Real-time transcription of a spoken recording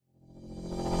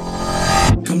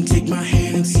Come take my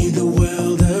hand and see the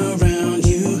world around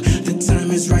you. The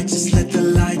time is right, just let the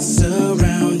light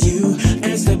surround you.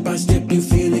 And step by step you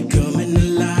feel it coming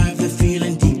alive. The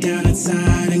feeling deep down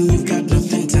inside and you've got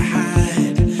nothing to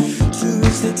hide. To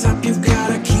reach the top you've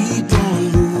gotta keep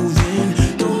on moving.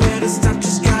 Don't let it stop,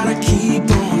 just gotta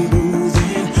keep on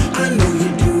moving. I know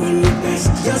you're doing your best,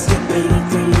 you're stepping up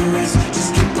from the rest.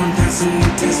 Just keep on passing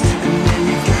the test. And then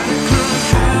you gotta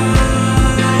climb higher. Climb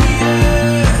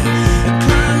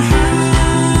higher.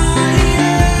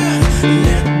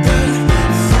 Let the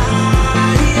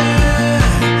fire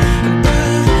burn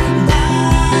brighter.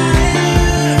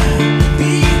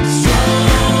 Be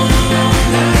stronger. Go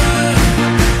longer.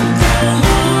 Climb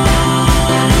higher.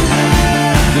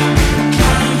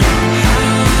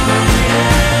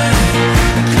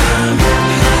 Climb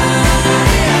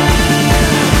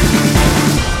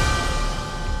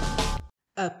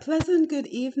A pleasant good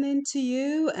evening to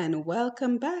you, and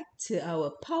welcome back to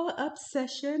our Power Up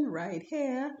session right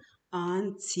here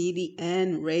on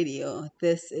TDN Radio.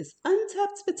 This is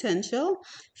Untapped Potential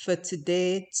for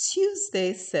today,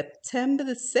 Tuesday, September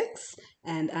the 6th,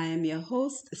 and I am your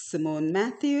host, Simone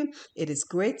Matthew. It is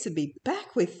great to be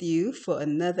back with you for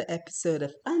another episode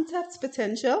of Untapped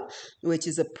Potential, which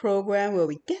is a program where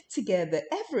we get together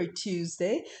every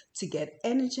Tuesday to get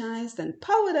energized and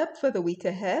powered up for the week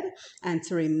ahead and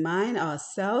to remind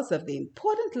ourselves of the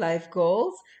important life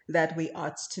goals that we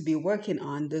ought to be working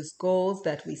on, those goals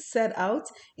that we set out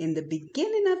in the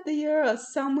beginning of the year or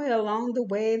somewhere along the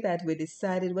way that we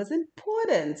decided was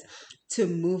important to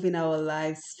moving our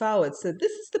lives forward. So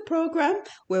this is the program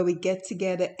where we get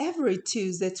together every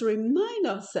Tuesday to remind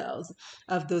ourselves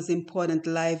of those important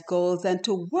life goals and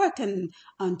to work on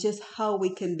just how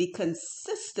we can be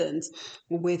consistent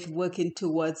with working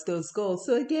towards those goals.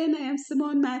 So again, I am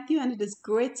Simone Matthew, and it is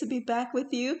great to be back with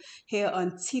you here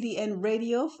on TDN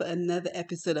Radio for another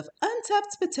episode of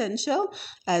Untapped Potential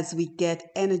as we get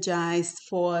energized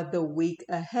for the week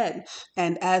ahead.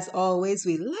 And as always,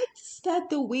 we like to start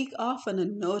the week off on a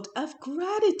note of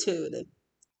gratitude.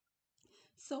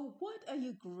 So, what are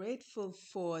you grateful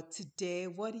for today?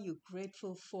 What are you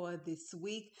grateful for this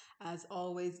week? As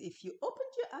always, if you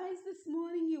opened your eyes this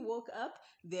morning, you woke up,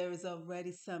 there is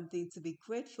already something to be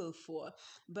grateful for.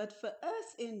 But for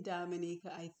us in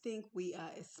Dominica, I think we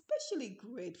are especially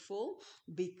grateful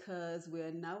because we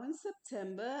are now in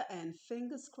September and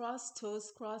fingers crossed,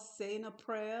 toes crossed, saying a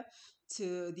prayer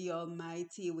to the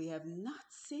Almighty. We have not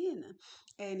seen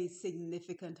any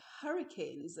significant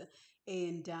hurricanes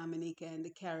in Dominica and the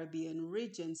Caribbean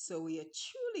region. So we are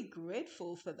truly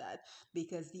grateful for that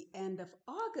because the end of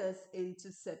August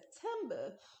into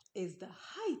September is the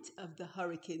height of the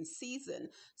hurricane season.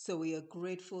 So we are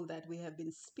grateful that we have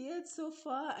been spared so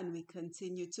far, and we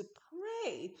continue to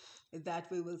pray that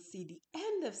we will see the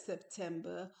end of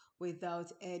September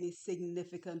without any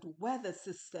significant weather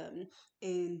system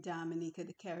in Dominica,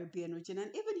 the Caribbean region,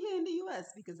 and even here in the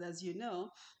US, because as you know,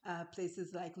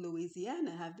 places like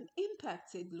Louisiana have been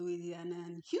impacted. Louisiana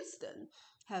and Houston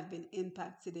have been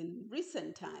impacted in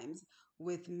recent times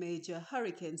with major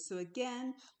hurricanes. So,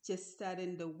 again, just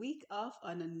starting the week off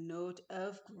on a note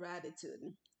of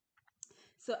gratitude.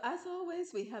 So, as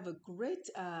always, we have a great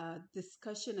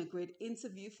discussion, a great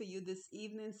interview for you this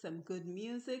evening, some good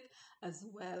music, as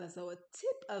well as our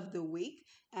tip of the week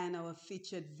and our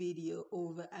featured video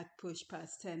over at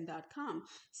pushpast10.com.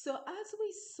 So, as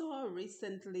we saw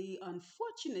recently,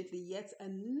 unfortunately, yet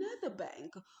another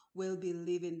bank will be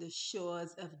leaving the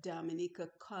shores of Dominica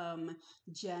come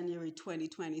January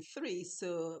 2023.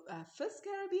 So, First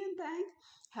Caribbean Bank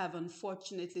have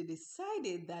unfortunately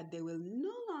decided that they will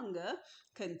no longer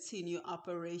continue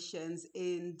operations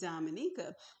in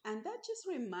Dominica. And that just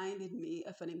reminded me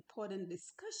of an important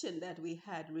discussion that we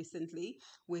had recently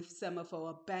with some of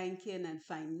our banking and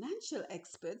financial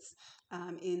experts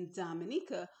in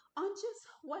Dominica on just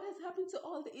what has happened to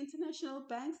all the international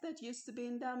banks that used to be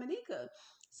in Dominica.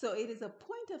 So it is a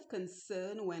point of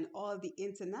concern when all the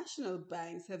international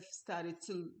banks have started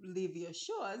to leave your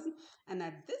shores. And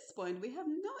at this point, we have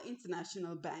no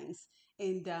international banks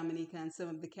in Dominica and some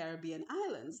of the Caribbean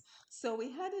islands. So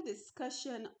we had a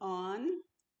discussion on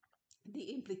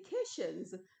the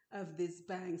implications of these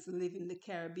banks leaving the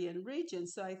Caribbean region.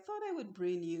 So I thought I would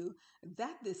bring you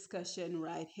that discussion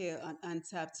right here on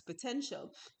Untapped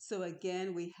Potential. So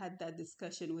again, we had that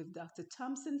discussion with Dr.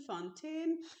 Thompson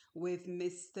Fontaine, with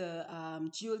Mr.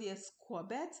 Julius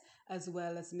Corbett, as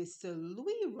well as Mr.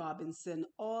 Louis Robinson,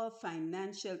 all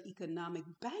financial economic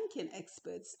banking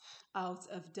experts out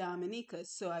of Dominica.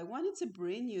 So I wanted to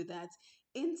bring you that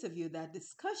interview, that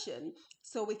discussion,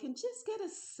 so we can just get a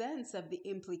sense of the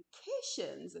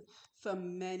implications for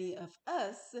many of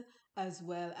us, as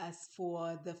well as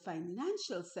for the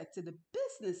financial sector, the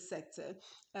business sector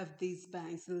of these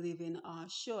banks living our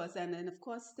shores. And then, of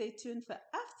course, stay tuned for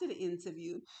after the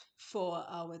interview for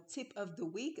our tip of the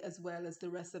week, as well as the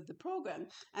rest of the program.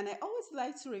 And I always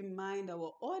like to remind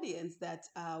our audience that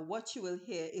what you will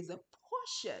hear is a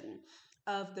portion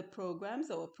of the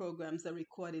programs. Our programs are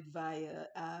recorded via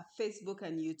Facebook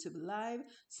and YouTube Live.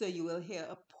 So you will hear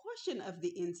a portion of the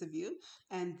interview,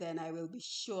 and then I will be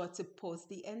sure to post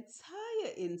the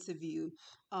entire interview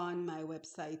on my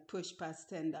website,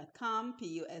 pushpast10.com,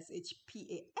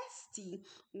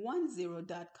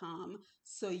 pushpast10.com,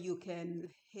 so you can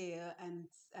hear and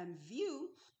view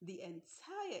the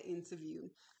entire interview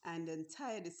and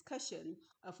entire discussion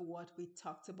of what we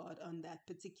talked about on that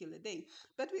particular day.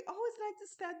 But we always like to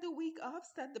start the week off,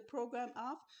 start the program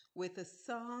off with a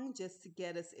song just to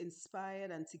get us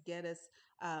inspired and to get us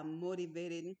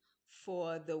motivated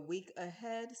for the week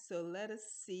ahead. So let us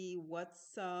see what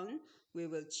song we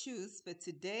will choose for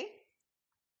today.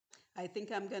 I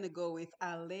think I'm going to go with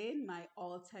Alaine, my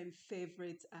all time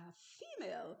favorite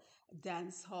female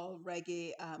dancehall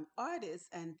reggae artist.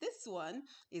 And this one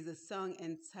is a song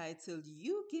entitled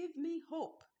You Give Me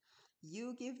Hope.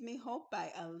 You Give Me Hope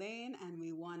by Alaine. And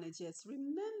we want to just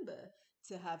remember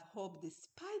to have hope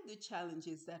despite the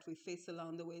challenges that we face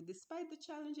along the way. Despite the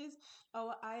challenges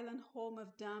our island home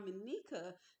of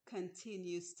Dominica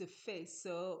continues to face.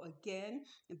 So again,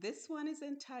 this one is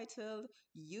entitled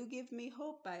You Give Me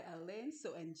Hope by Alaine.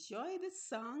 So enjoy this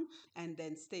song and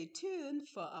then stay tuned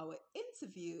for our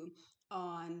interview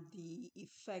on the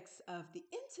effects of the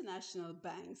international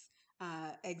banks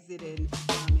exiting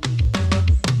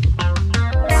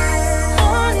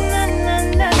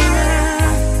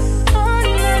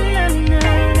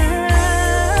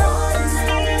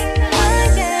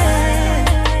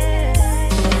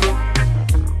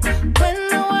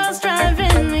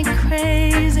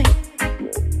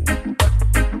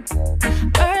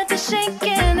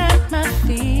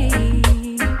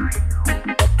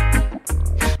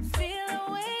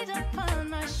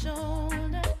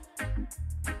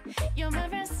You're my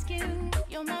rescue,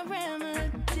 you're my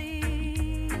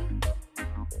remedy.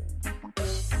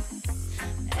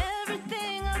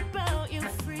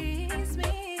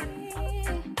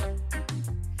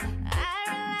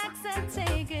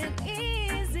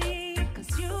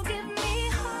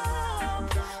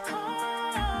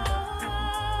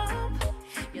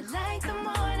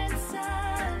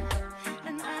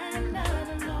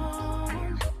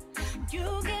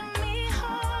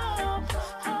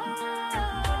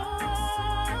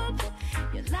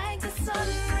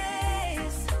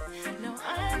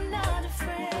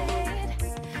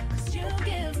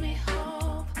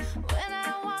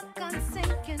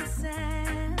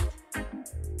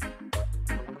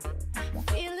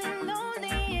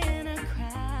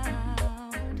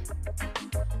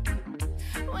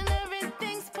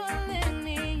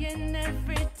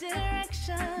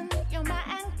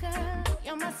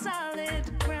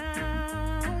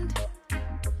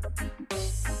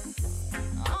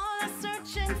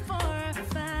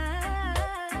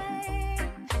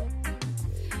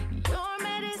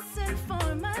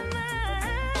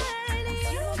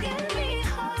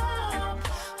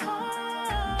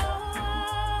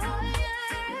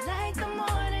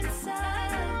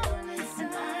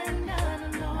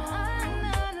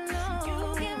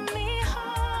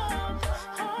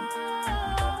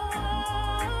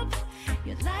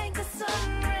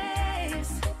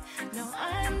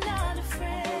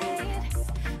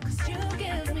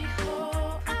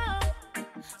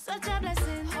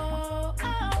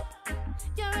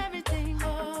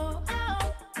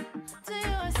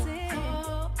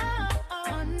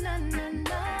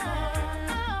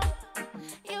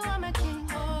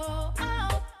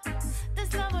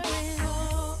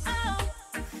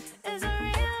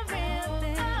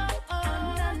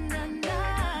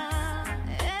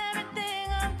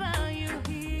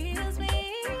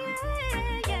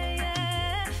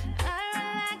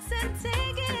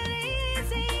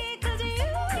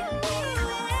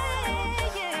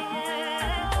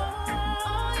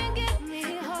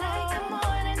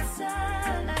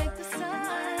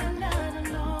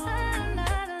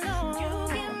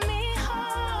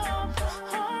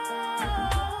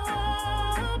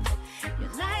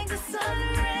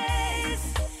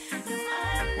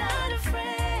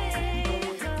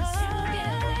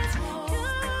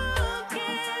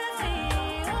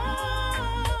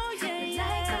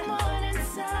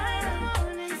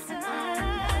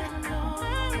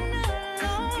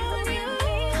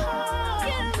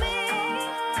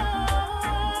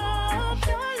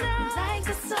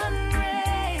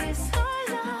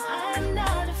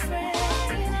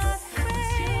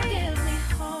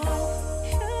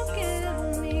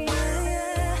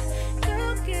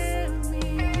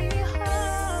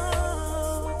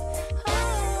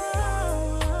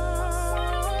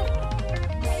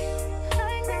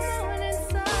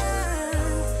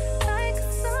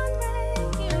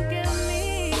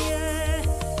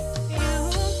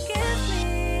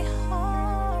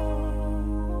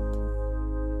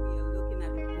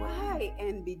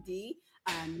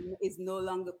 no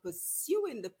longer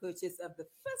pursuing the purchase of the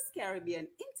First Caribbean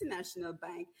International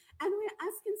Bank. And we're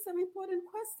asking some important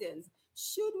questions.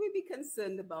 Should we be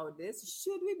concerned about this?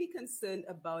 Should we be concerned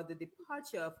about the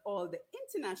departure of all the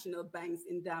international banks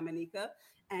in Dominica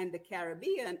and the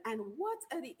Caribbean? And what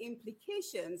are the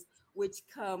implications which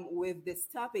come with this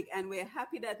topic? And we're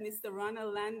happy that Mr.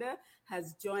 Ronald Lander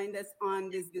has joined us on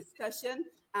this discussion.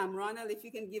 Ronald, if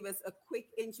you can give us a quick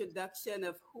introduction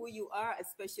of who you are,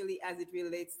 especially as it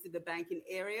relates to the banking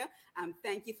area.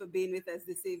 Thank you for being with us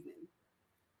this evening.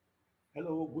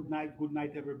 Hello, good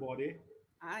night, everybody.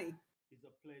 Hi. It's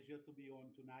a pleasure to be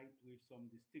on tonight with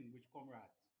some distinguished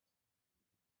comrades.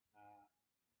 Uh,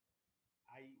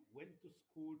 I went to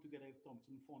school together with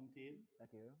Thompson Fontaine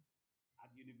Thank you. at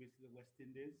University of West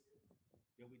Indies,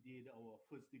 where we did our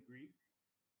first degree.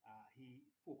 He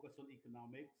focused on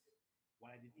economics,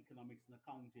 while I did economics and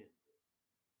accounting.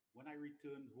 When I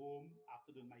returned home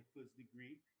after doing my first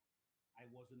degree, I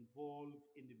was involved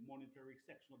in the monetary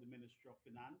section of the Ministry of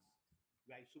Finance,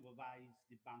 where I supervised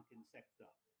the banking sector.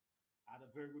 I had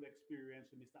a very good experience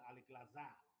with Mr. Alec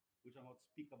Lazar, which I'll not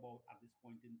speak about at this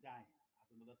point in time. At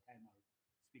another time, I'll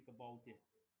speak about it.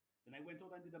 Then I went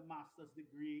out and did a master's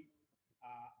degree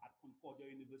at Concordia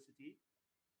University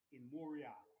in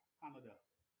Montreal, Canada.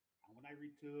 And when I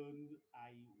returned,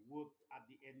 I worked at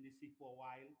the NDC for a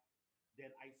while.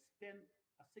 Then I spent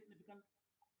a significant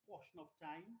portion of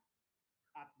time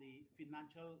at the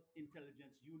Financial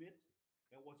Intelligence Unit.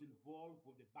 I was involved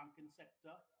with the banking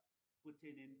sector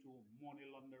pertaining to money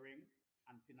laundering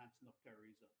and financing of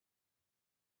terrorism.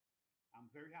 I'm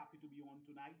very happy to be on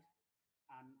tonight,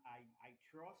 and I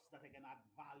trust that I can add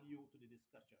value to the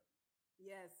discussion.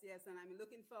 Yes, yes, and I'm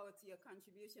looking forward to your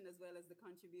contribution as well as the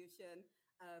contribution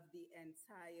of the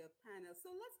entire panel.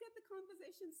 So let's get the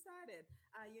conversation started.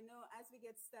 As we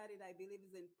get started, I believe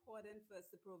it's important for us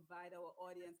to provide our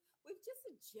audience with just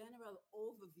a general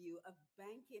overview of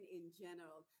banking in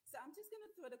general. So I'm just going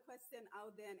to throw the question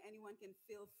out there, and anyone can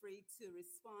feel free to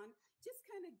respond. Just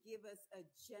kind of give us a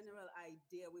general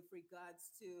idea with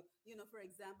regards to, for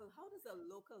example, how does a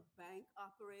local bank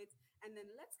operate? And then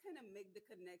let's kind of make the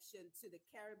connection to the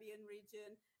Caribbean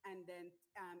region and then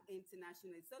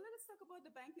internationally. So let us talk about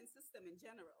the banking system in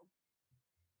general.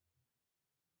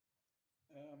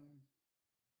 Um,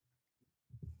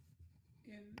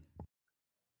 in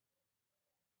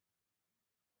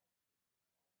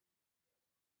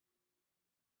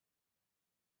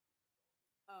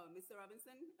Oh, Mr.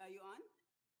 Robinson, are you on?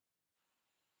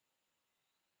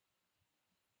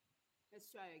 Let's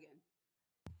try again.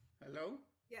 Hello?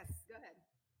 Yes, go ahead.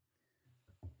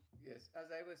 Yes,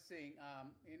 as I was saying,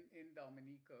 in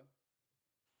Dominica,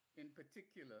 in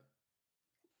particular,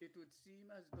 it would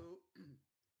seem as though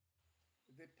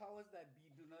the powers that be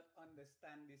do not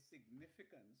understand the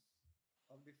significance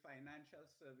of the financial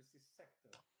services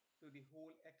sector to the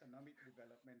whole economic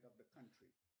development of the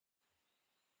country.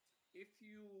 If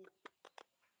you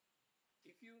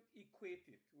if you equate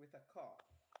it with a car,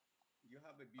 you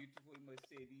have a beautiful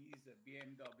Mercedes, a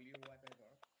BMW,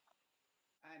 whatever,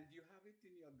 and you have it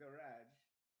in your garage,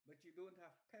 but you don't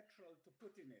have petrol to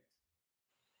put in it.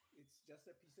 It's just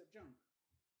a piece of junk.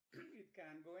 It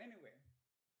can't go anywhere.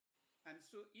 And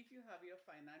so, if you have your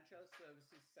financial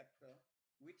services sector,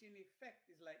 which in effect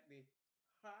is like the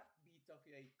heartbeat of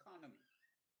your economy,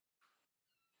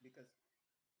 because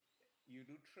you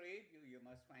do trade, you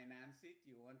must finance it.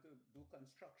 You want to do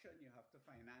construction, you have to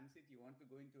finance it. You want to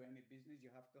go into any business,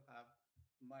 you have to have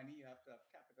money, you have to have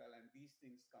capital, and these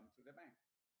things come through the bank.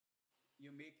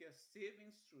 You make your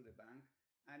savings through the bank,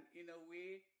 and in a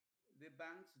way, the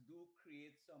banks do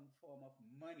create some form of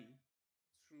money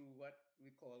through what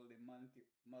we call the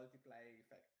multiplier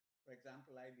effect. For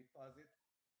example, let's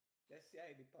say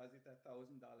I deposit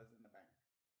 $1,000 in the bank.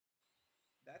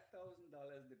 That $1,000,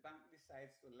 the bank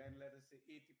decides to lend, let us say,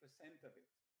 80% of it.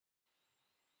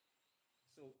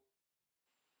 So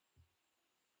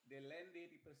they lend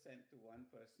 80% to one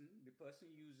person. The person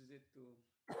uses it to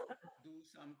do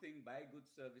something, buy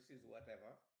goods, services,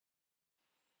 whatever.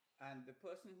 And the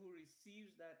person who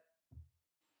receives that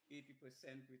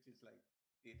 80%, which is like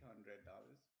 $800,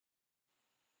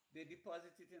 they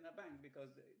deposit it in a bank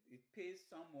because it pays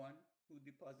someone who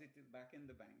deposited back in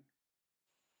the bank.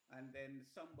 And then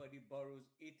somebody borrows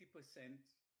 80%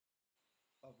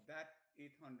 of that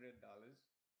 $800,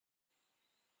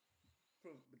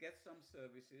 gets some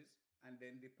services, and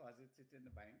then deposits it in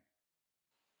the bank.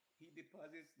 He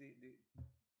deposits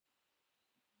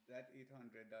that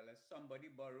 $800. Somebody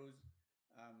borrows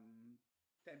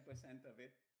 10% of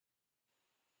it,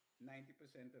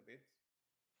 90% of it,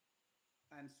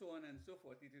 and so on and so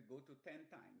forth. It will go to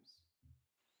 10 times.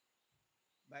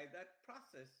 By that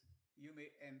process, you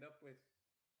may end up with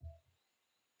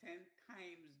 10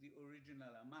 times the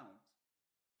original amount.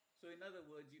 So, in other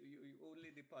words, you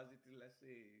only deposited, let's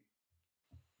say,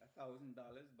 $1,000,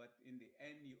 but in the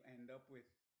end, you end up with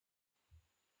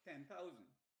 10,000.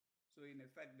 So in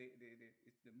effect,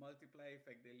 it's the multiply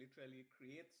effect. They literally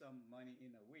create some money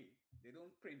in a way. They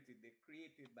don't print it. They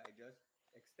create it by just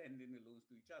extending the loans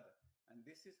to each other. And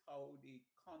this is how the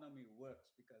economy works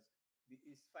because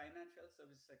the financial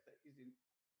service sector is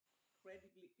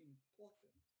incredibly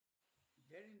important,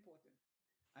 very important.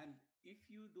 And if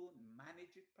you don't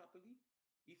manage it properly,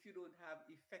 if you don't have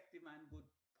effective and good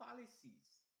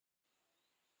policies,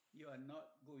 you are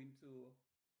not going to,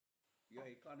 your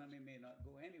economy may not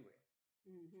go anywhere.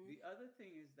 Mm-hmm. The other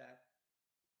thing is that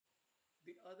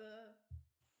the other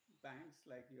banks,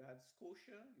 like you had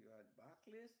Scotia, you had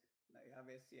Barclays, now you have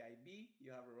SCIB,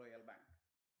 you have Royal Bank.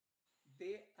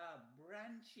 They are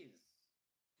branches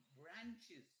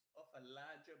of a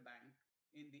larger bank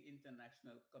in the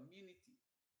international community.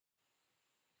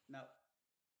 Now,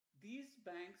 these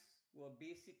banks were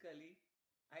basically,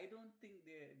 I don't think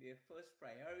their first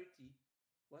priority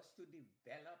was to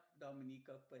develop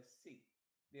Dominica per se.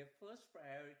 Their first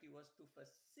priority was to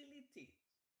facilitate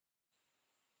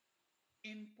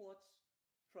imports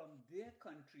from their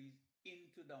countries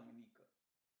into Dominica.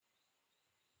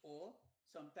 Or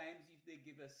sometimes, if they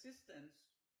give assistance,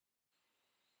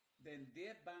 then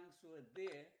their banks were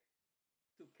there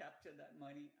to capture that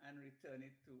money and return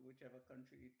it to whichever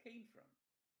country it came from.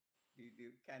 The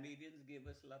Canadians gave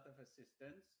us a lot of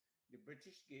assistance, the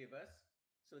British gave us,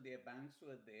 so their banks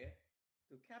were there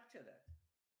to capture that.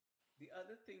 The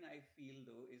other thing I feel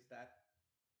though is that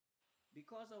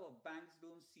because our banks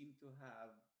don't seem to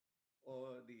have,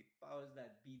 or the powers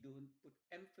that be don't put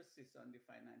emphasis on the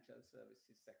financial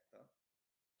services sector,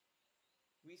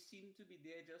 we seem to be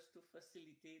there just to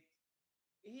facilitate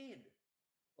aid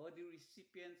or the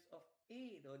recipients of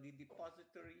aid or the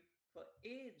depository for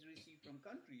aids received from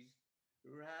countries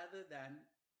rather than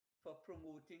for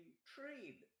promoting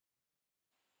trade.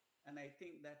 And I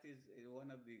think that is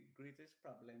one of the greatest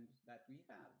problems that we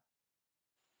have.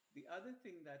 The other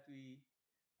thing that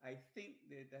I think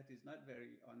that is not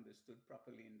very understood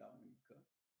properly in Dominica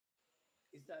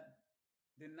is that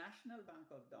the National Bank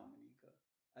of Dominica,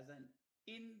 as an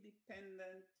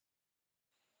independent,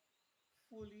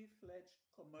 fully fledged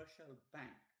commercial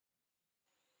bank,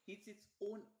 it's its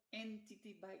own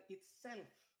entity by itself.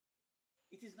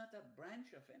 It is not a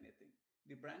branch of anything.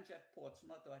 The branch at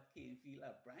Portsmouth or at Canefield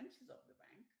are branches of the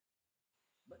bank,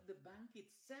 but the bank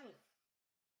itself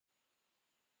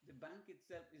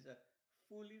is a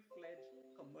fully fledged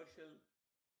commercial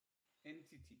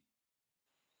entity.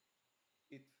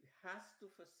 It has to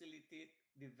facilitate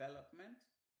development.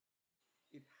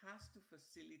 It has to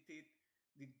facilitate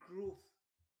the growth,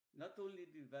 not only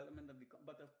the development of the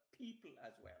but of people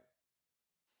as well.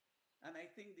 And I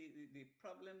think the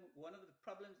problem, one of the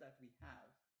problems that we have,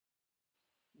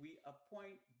 we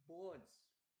appoint boards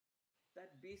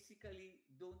that basically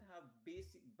don't have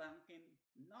basic banking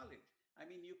knowledge. I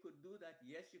mean, you could do that.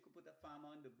 Yes, you could put a farmer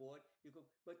on the board. You could,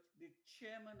 but the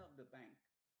chairman of the bank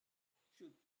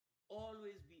should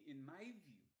always be, in my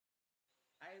view,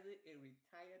 either a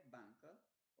retired banker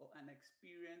or an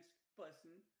experienced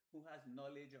person who has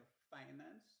knowledge of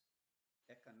finance,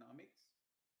 economics,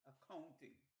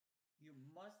 accounting. You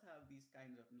must have these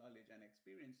kinds of knowledge and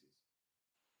experiences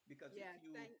because if Yeah,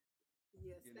 you,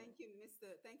 yes, you know, thank you,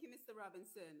 Mr.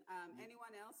 Robinson. you,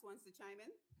 Anyone else wants to chime in?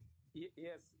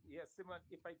 Yes, yes, Simon,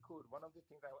 if I could, one of the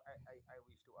things I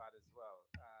wish to add as well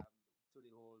to the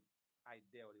whole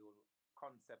idea or the whole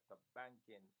concept of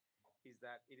banking is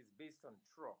that it is based on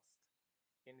trust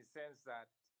in the sense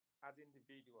that as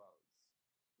individuals,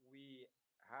 we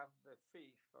have the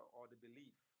faith or the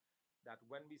belief that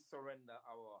when we surrender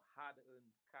our hard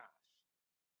earned cash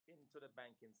into the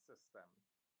banking system,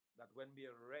 that when we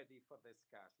are ready for this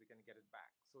cash, we can get it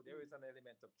back. So there is Mm. an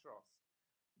element of trust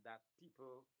that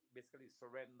people basically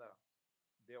surrender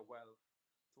their wealth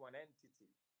to an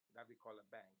entity that we call a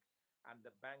bank. And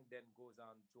the bank then goes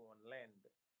on to lend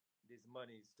these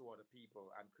monies to other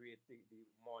people and create the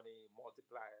money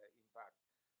multiplier impact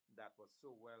that was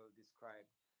so well described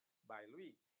by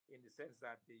Louis in the sense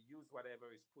that they use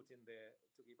whatever is put in there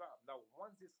to give up. Now,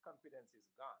 once this confidence is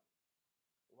gone,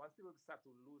 once people start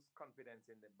to lose confidence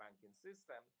in the banking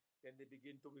system, then they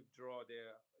begin to withdraw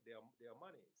their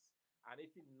monies. And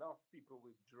if enough people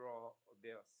withdraw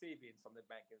their savings from the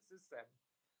banking system,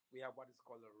 we have what is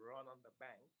called a run on the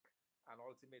bank, and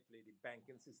ultimately the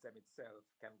banking system itself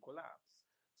can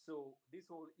collapse. So this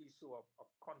whole issue of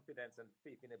confidence and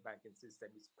faith in the banking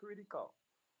system is critical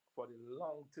for the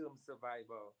long-term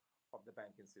survival of the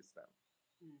banking system.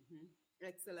 Hmm.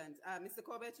 Excellent. Mr.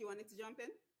 Corbett, you wanted to jump in?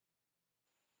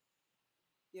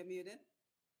 You're muted.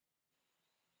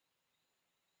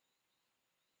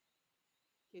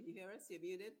 Can you hear us? You're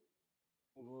muted.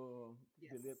 Well,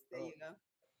 Yes, believe, there you go. um,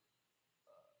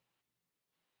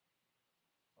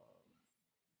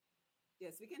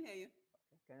 Yes, we can hear you.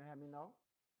 can you hear me now?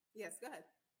 Yes, go ahead.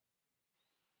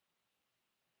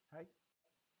 Hi.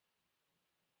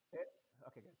 Eh,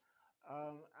 Okay, good.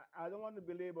 I don't want to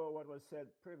belabor what was said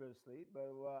previously,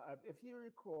 but if you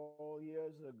recall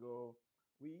years ago,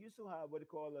 we used to have what they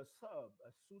call a sub,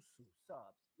 a SUSU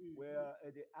sub, Hmm. where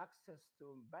the access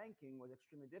to banking was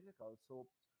extremely difficult. So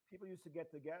people used to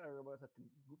get together about a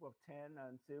group of 10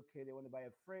 and say, okay, they want to buy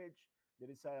a fridge. They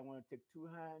decide I want to take two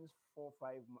hands, 4 or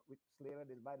 5 weeks later,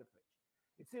 they buy the fridge.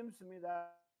 It seems to me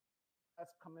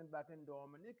that's coming back in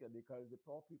Dominica because the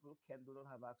poor people can do not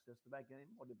have access to banking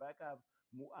anymore. The bank have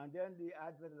and then the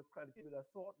advent of the credit union, you would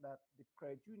have thought that the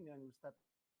credit union would start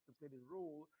to play the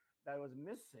role that was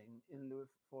missing in the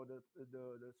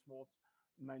small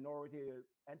minority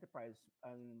enterprise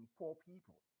and poor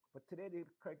people. But today the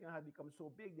credit union has become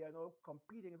so big they are now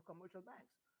competing with commercial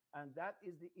banks. And that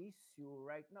is the issue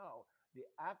right now. The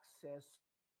access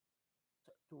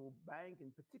to bank,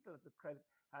 in particular to credit,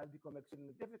 has become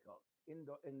extremely difficult in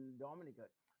Dominica.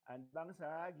 And the banks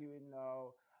are arguing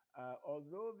now,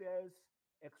 although there's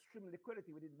extreme liquidity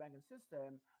within the banking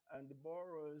system and the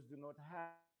borrowers do not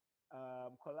have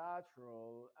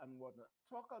collateral and whatnot. I'll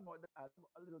talk about that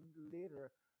a little bit later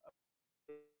about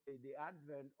the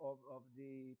advent of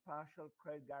the partial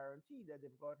credit guarantee that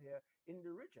they've got here in the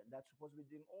region. That's supposed to be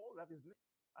doing all that is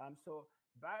missing. So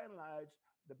by and large,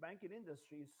 the banking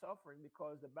industry is suffering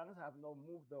because the banks have now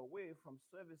moved away from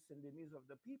servicing the needs of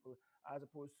the people as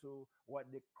opposed to what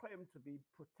they claim to be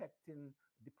protecting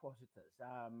depositors.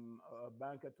 A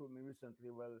banker told me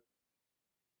recently, well,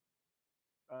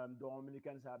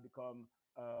 Dominicans have become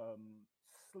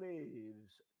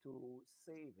slaves to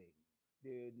saving.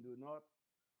 They do not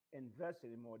invest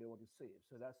anymore; they want to save.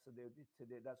 So that's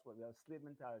what we have slave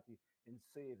mentality in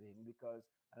saving. Because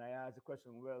and I asked the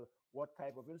question, well, what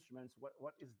type of instruments?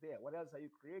 What is there? What else are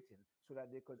you creating so that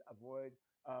they could avoid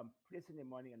placing the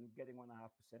money and getting 1.5%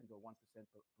 or 1%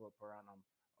 per annum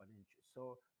on interest?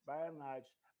 So by and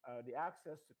large, the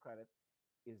access to credit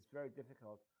is very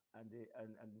difficult, and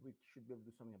we should be able to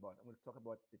do something about it. I'm going to talk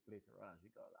about it later on as we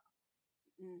go along.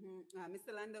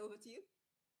 Mr. Landa, over to you.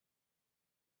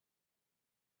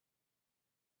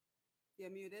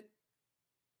 You're muted.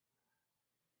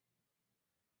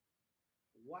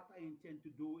 What I intend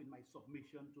to do in my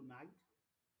submission tonight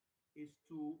is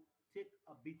to take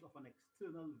a bit of an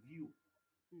external view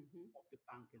Hmm. of the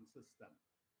banking system.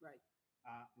 Right.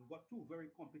 We've got two very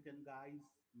competent guys,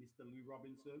 Mr. Louis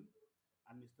Robinson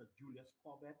and Mr. Julius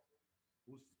Corbett,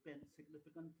 who spent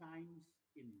significant times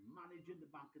in managing the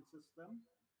banking system,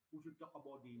 who should talk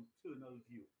about the internal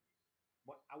view.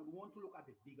 But I would want to look at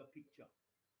the bigger picture,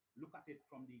 look at it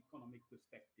from the economic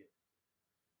perspective.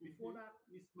 Before Hmm. that,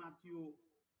 Miss Matthew,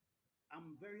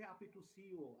 I'm very happy to see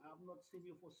you. I've not seen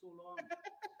you for so long.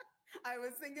 I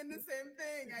was thinking the same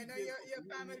thing. I Happy know days of your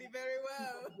Willie, family very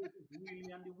well. happy days of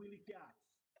Willie and the Willie cats.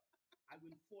 I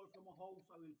will fall from a house.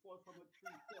 I will fall from a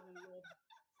tree. Fall in love.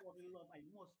 Fall in love. I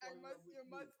must fall in love with You you.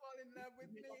 must fall in love To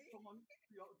with make up me. someone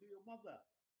to your mother.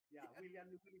 Yeah, Willie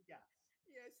and the Willie cats.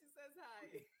 Yeah, she says hi.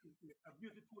 It's a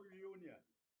beautiful reunion.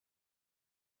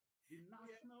 The Yeah.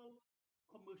 National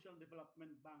Commercial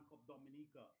Development Bank of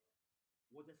Dominica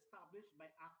was established by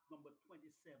Act number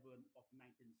 27 of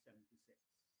 1976.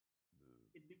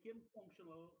 It became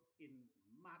functional in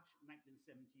March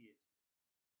 1978,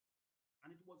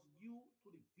 and it was due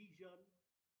to the vision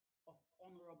of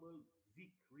Honorable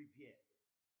Vic Riviere.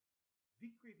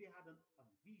 Vic Riviere had a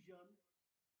vision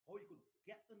how he could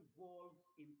get involved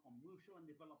in commercial and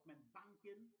development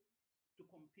banking to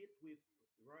compete with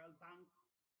Royal Bank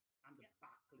and the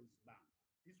Barclays Bank.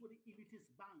 These were the elitist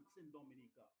banks in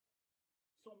Dominica.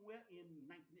 Somewhere in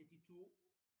 1982,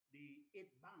 the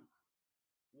 8th Bank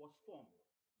was formed.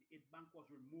 The 8th Bank was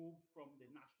removed from the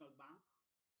National Bank,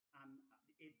 and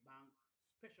the 8th Bank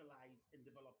specialized in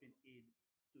developing aid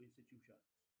to institutions.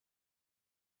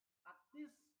 At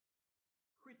this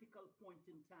critical point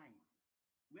in time,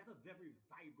 we had a very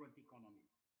vibrant economy.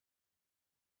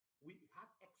 We had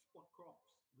export crops,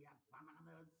 we had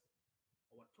bananas,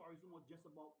 our tourism was just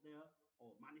about there,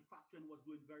 our manufacturing was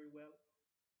doing very well.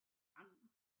 And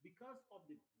because of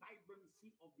the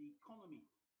vibrancy of the economy,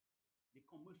 the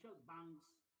commercial banks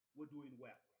were doing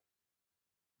well.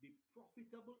 The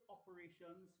profitable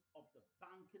operations of the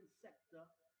banking sector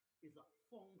is a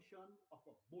function of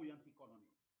a buoyant economy.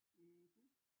 Mhm.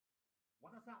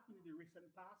 What has happened in the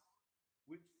recent past?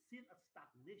 We've seen a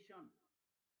stagnation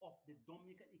of the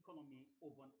Dominican economy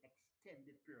over an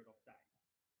extended period of time.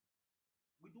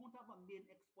 We don't have a main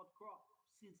export crop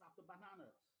since after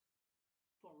bananas.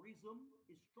 Tourism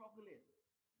is struggling.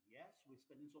 Yes, we're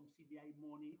spending some CBI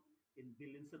money in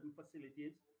building certain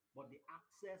facilities, but the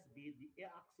access, be it the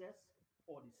air access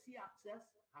or the sea access,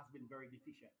 has been very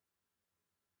deficient.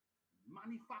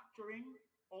 Manufacturing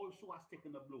also has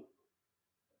taken a blow.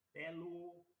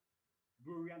 Bello,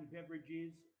 brewery and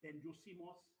beverages,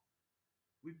 Benjosimos,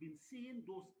 we've been seeing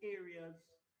those areas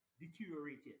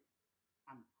deteriorating.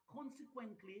 And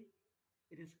consequently,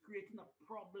 it is creating a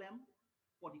problem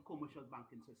for the commercial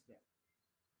banking system.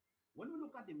 When we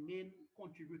look at the main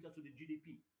contributors to the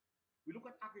GDP, we look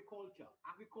at agriculture.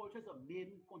 Agriculture is a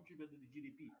main contributor to the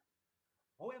GDP.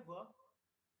 However,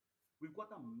 we've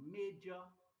got a major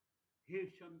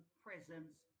Haitian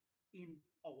presence in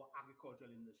our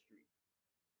agricultural industry.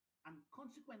 And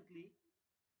consequently,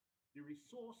 the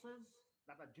resources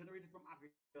that are generated from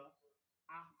agriculture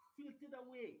are filtered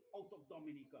away out of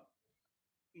Dominica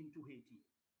into Haiti.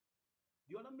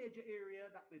 The other major area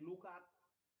that we look at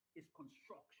is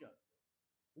construction.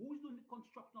 Who's doing the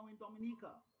construction now in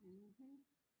Dominica? Mhm.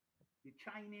 The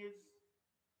Chinese,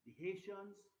 the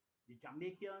Haitians, the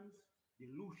Jamaicans, the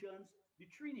Lucians, the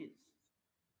Trinis.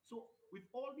 So with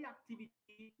all the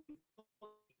activity, with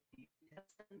all the health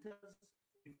centers,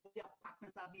 with all the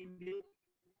apartments are being built,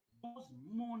 those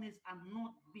monies are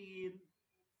not being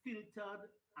filtered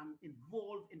and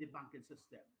involved in the banking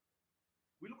system.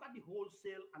 We look at the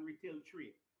wholesale and retail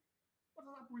trade. What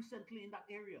has happened recently in that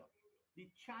area? The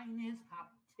Chinese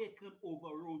have taken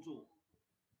over Rojo.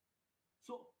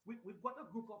 So we've got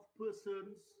a group of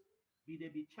persons, be they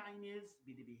be Chinese,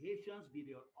 be they be Haitians, be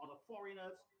they other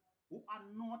foreigners, who are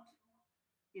not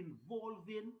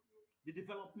involving the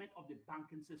development of the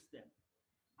banking system.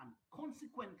 And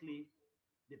consequently,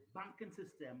 the banking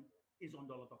system is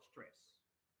under a lot of stress.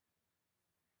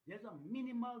 There's a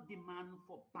minimal demand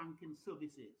for banking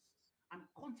services. And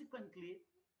consequently,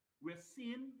 we're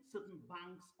seeing certain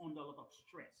banks under a lot of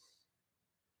stress.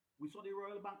 We saw the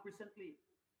Royal Bank recently.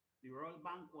 The Royal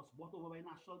Bank was bought over by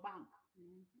National Bank.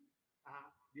 Mhm.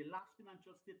 The last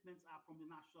financial statements are from the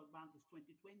National Bank is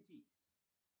 2020.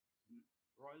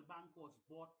 Royal Bank was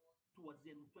bought towards the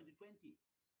end of 2020.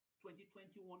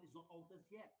 2021 is not out as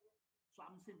yet. So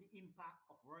I'm seeing the impact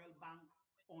of Royal Bank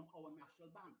on our National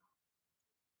Bank.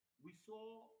 We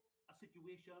saw a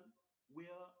situation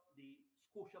where the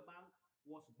Scotia Bank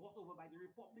was bought over by the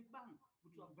Republic Bank,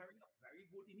 which was a very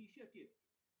good initiative.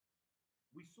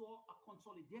 We saw a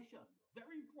consolidation,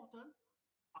 very important,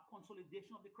 a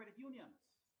consolidation of the credit unions.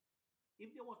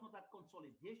 If there was not that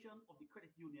consolidation of the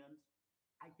credit unions,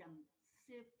 I can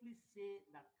safely say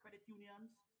that credit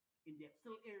unions in the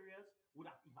Excel areas would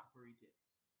have evaporated.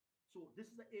 So this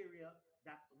is the area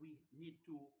that we need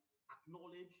to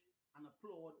acknowledge and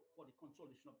applaud for the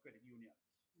consolidation of credit unions.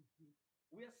 Mhm.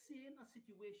 We are seeing a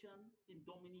situation in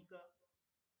Dominica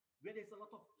where there's a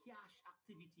lot of cash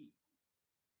activity,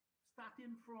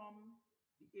 starting from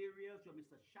the areas where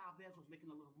Mr. Chavez was making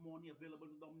a lot of money available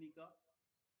to Dominica,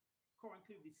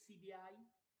 currently with the CBI,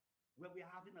 where we're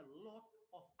having a lot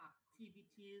of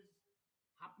activities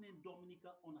happening in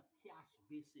Dominica on a cash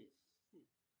basis. Hmm.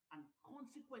 And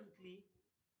consequently,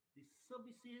 the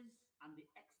services and the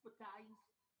expertise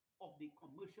of the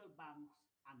commercial banks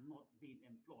are not being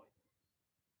employed.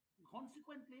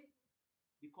 Consequently,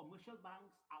 the commercial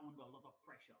banks are under a lot of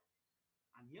pressure.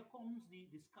 And here comes the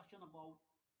discussion about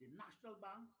the National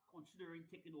Bank considering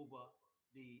taking over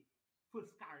the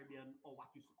First Caribbean, or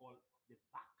what used to call the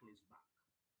Barclays Bank.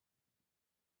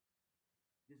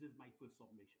 This is my first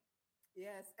submission.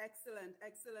 Yes, excellent,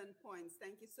 excellent points.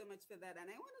 Thank you so much for that. And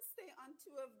I want to stay on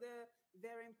two of the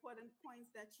very important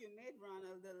points that you made,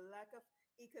 Ronald. The lack of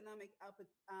economic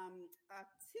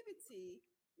activity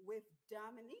with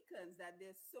Dominicans, that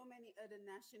there's so many other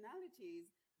nationalities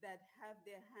that have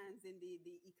their hands in the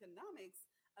economics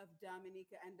of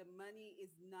Dominica, and the money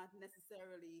is not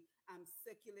necessarily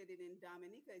circulated in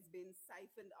Dominica. It's being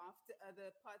siphoned off to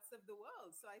other parts of the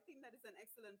world. So I think that is an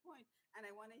excellent point, and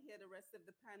I want to hear the rest of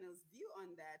the panel's view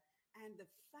on that. And the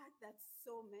fact that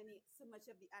so much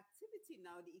of the activity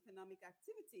now, the economic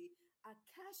activity, are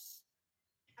cash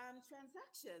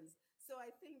transactions. So I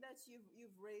think that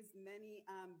you've raised many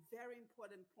very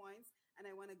important points, and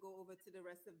I want to go over to the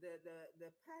rest of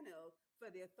the panel for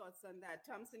their thoughts on that.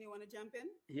 Thompson, you want to jump in?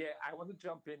 Yeah, I want to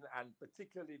jump in, and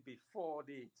particularly before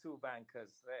the two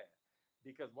bankers there,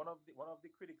 because one of the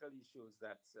critical issues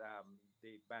that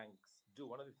the banks do,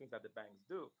 one of the things that the banks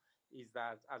do, is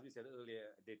that, as we said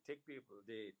earlier, they take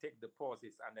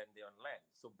deposits and then they on lend.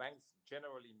 So banks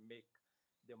generally make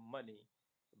the money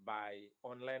by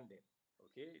on lending.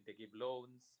 Okay, they give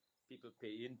loans, people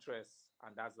pay interest,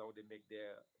 and that's how they make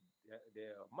their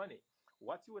money.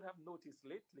 What you would have noticed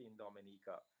lately in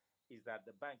Dominica is that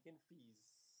the banking fees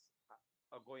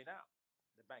are going up.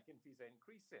 The banking fees are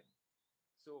increasing.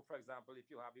 So, for example, if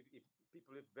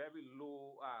people with very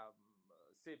low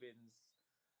savings,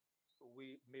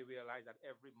 we may realize that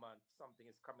every month something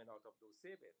is coming out of those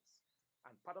savings.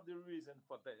 And part of the reason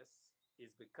for this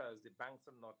is because the banks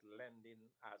are not lending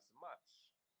as much.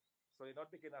 So they're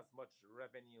not making as much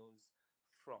revenues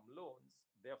from loans.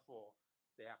 Therefore,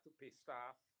 they have to pay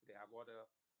staff, they have other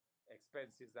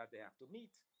expenses that they have to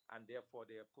meet, and therefore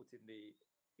they are putting the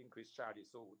increased charges.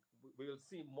 So we will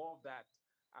see more of that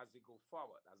as we go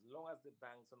forward, as long as the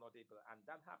banks are not able, and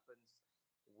that happens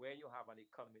where you have an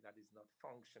economy that is not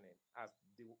functioning, as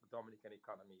the Dominican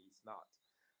economy is not.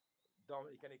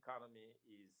 Dominican economy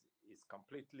is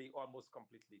completely, almost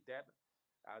completely dead.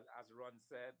 As Ron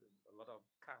said, a lot of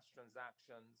cash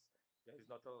transactions. There is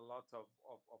not a lot of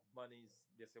monies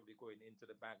necessarily going into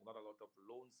the bank, not a lot of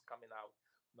loans coming out,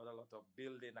 not a lot of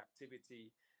building activity.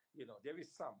 There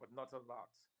is some, but not a lot.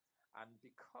 And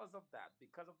because of that,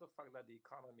 because of the fact that the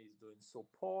economy is doing so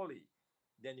poorly,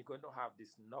 then you're going to have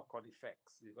these knock-on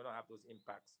effects. You're going to have those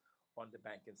impacts on the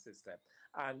banking system.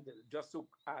 And just to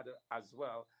add as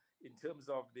well, in terms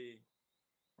of the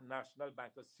National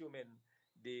Bank assuming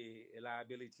the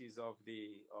liabilities of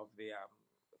the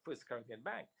First Caribbean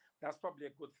Bank. That's probably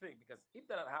a good thing because if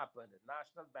that had happened, the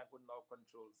National Bank would now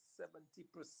control 70%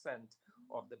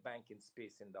 of the banking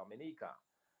space in Dominica.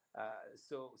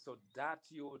 So that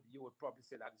you would probably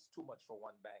say that is too much for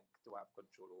one bank to have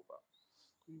control over.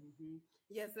 Hmm.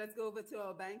 Yes, let's go over to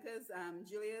our bankers.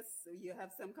 Julius, you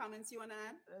have some comments you want to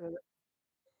add? Uh,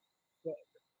 yeah,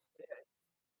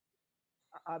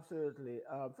 absolutely.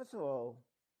 First of all,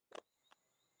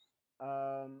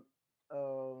 um,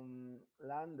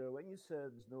 Lander, when you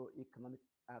said there's no economic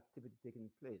activity taking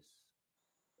place,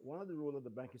 one of the role of the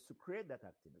bank is to create that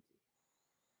activity.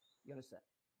 You understand?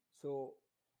 So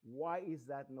why is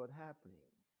that not happening?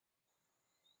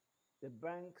 The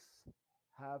banks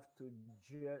have to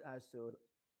as to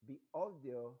be out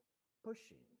there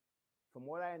pushing. From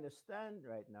what I understand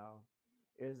right now,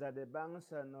 is that the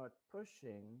banks are not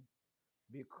pushing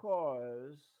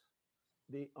because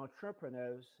the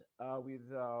entrepreneurs are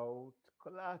without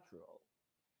collateral.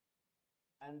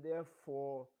 And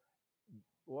therefore,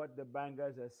 what the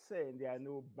bankers are saying, there are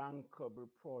no bankable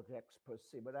projects per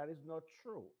se, but that is not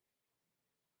true.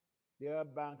 There are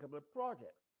bankable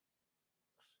projects.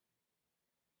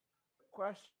 The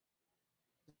question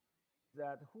is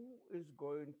that who is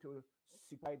going to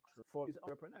secure for these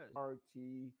entrepreneurs,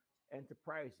 minority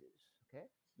enterprises? Okay.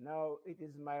 Now, it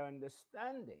is my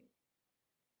understanding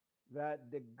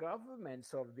that the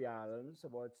governments of the islands,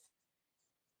 about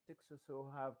six or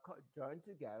so, have joined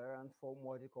together and formed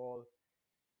what you call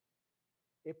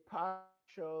a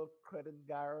partial credit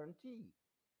guarantee,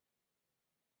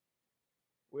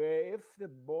 where if the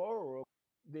borrower,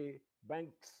 the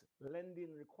bank's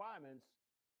lending requirements,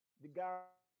 the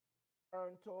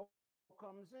guarantor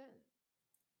comes in,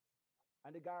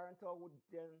 and the guarantor would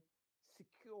then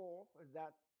secure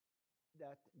that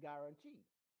guarantee,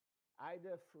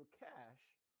 either through cash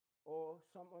or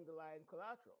some underlying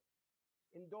collateral.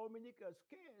 In Dominica's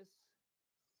case,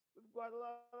 we've got a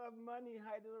lot of money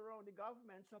hiding around. The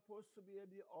government supposed to be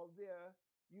out there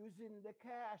using the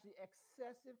cash, the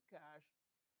excessive cash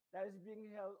that is being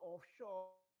held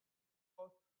offshore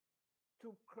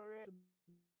to create,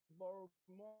 to borrow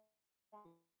more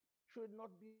money, should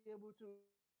not be able to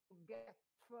get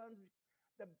funds.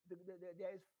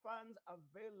 There is funds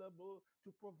available to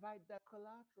provide that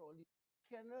collateral. You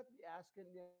cannot be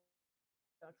asking the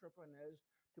entrepreneurs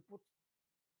to put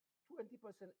 20%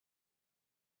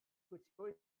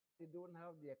 equity. They don't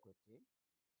have the equity.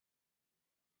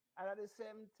 And at the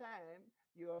same time,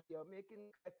 you're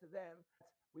making clear to them that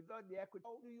without the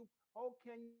equity, how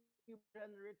can you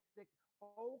generate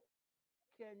how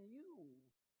can you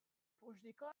push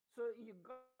the economy? So you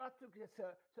got to get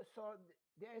so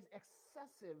there is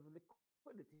excessive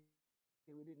liquidity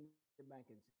within the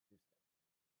banking system.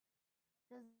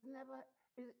 There's never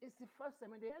it's the first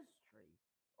time in the history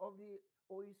of the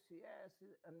OECS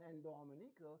and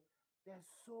Dominica. There's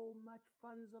so much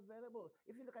funds available.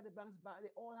 If you look at the banks, they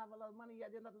all have a lot of money,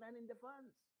 yet they're not lending the funds.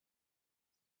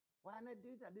 Why not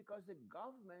do that? Because the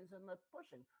governments are not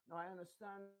pushing. Now, I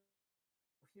understand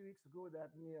a few weeks ago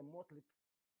that Nia Motley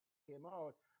came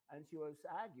out and she was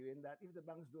arguing that if the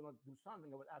banks do not do something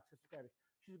about access to credit,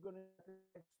 she's going to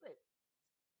legislate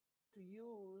to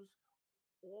use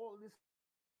all these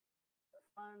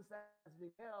funds that has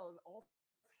been held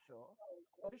offshore,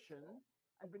 ocean,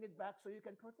 and bring it back so you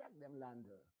can protect them,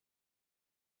 lander.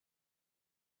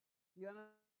 You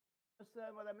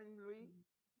understand what I mean, Louis?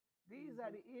 These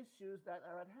are the issues that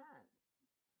are at hand.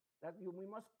 That we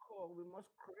must call, we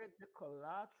must create the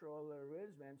collateral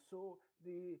arrangement so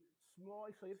the small,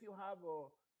 so if you have a,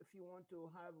 if you want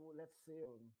to have, let's say,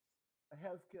 a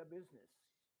healthcare business,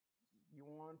 you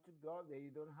want to go out there, you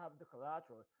don't have the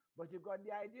collateral, but you got the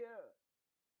idea.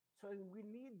 So we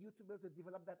need you to be able to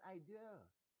develop that idea.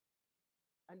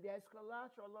 And there's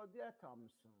collateral out there,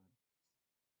 Thompson.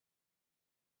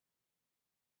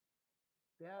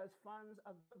 There's funds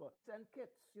available. St.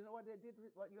 Kitts, you know what they did?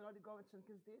 What you know the government St.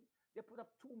 Kitts did? They put up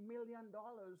 $2 million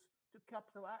to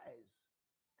capitalize,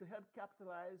 to help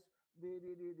capitalize the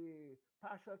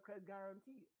partial credit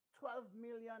guarantee. $12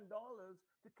 million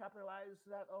to capitalize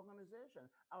that organization.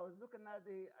 I was looking at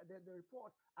the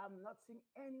report. I'm not seeing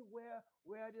anywhere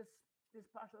where this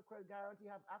partial credit guarantee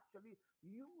have actually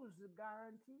used the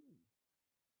guarantee.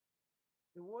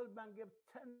 The World Bank gave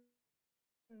 $10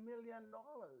 million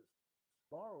to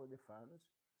borrow the funds.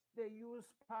 They use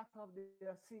part of the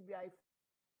CBI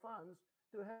funds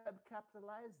to help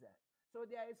capitalize that. So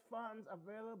there is funds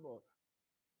available.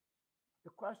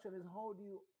 The question is how do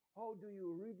you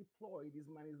redeploy these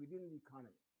monies within the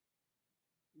economy?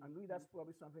 And Louis, that's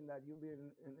probably something that you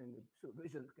being in the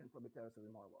supervision can probably tell us a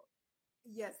little more about.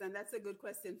 Yes, and that's a good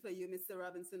question for you, Mr.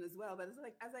 Robinson, as well. But it's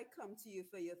like, as I come to you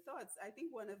for your thoughts, I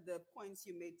think one of the points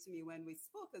you made to me when we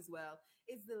spoke as well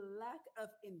is the lack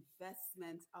of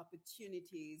investment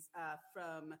opportunities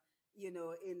from,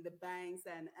 in the banks,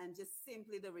 and just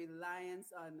simply the reliance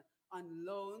on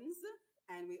loans.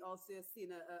 And we also have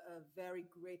seen a very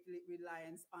great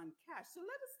reliance on cash. So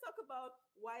let us talk about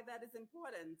why that is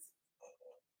important.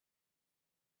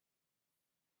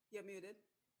 You're muted.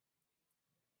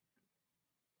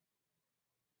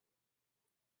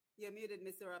 You're muted,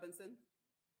 Mr. Robinson.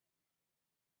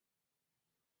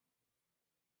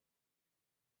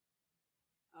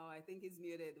 Oh, I think he's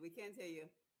muted. We can't hear you.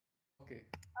 Okay.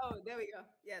 Oh, there we go.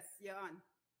 Yes, you're on.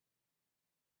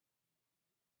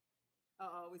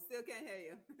 Oh, we still can't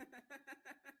hear you.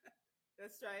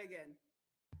 Let's try again.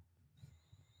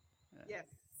 Uh, Yes.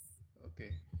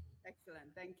 okay. Excellent.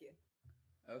 Thank you.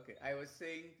 Okay. I was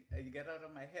saying, you get out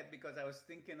of my head because I was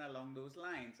thinking along those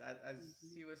lines. As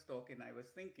Mhm. he was talking, I was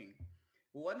thinking.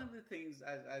 One of the things,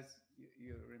 as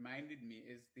you reminded me,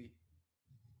 is the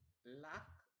lack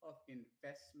of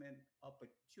investment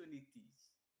opportunities,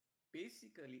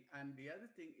 basically. And the other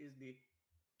thing is the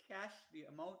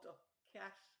amount of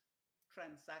cash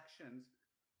transactions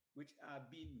which are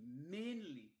being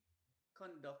mainly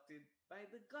conducted by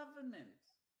the government.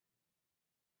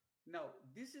 Now,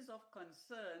 this is of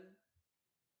concern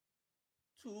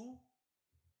to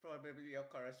probably your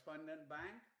correspondent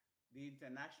bank, the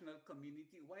international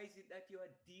community. Why is it that you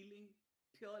are dealing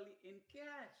purely in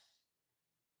cash?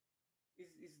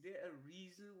 Is there a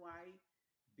reason why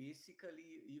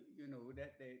basically you know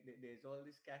that there's all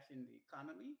this cash in the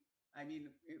economy? I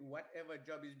mean, whatever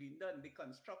job is being done, the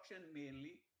construction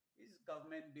mainly is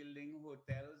government building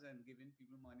hotels and giving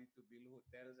people money to build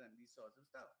hotels and these sorts of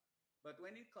stuff. But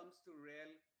when it comes to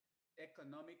real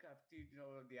economic activity,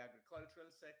 the agricultural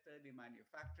sector, the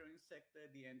manufacturing sector,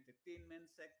 the entertainment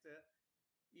sector,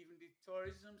 even the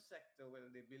tourism sector, well,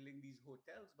 they're building these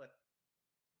hotels. But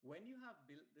when you have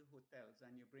built the hotels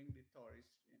and you bring the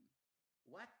tourists in,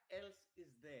 what else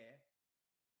is there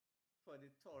for the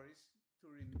tourists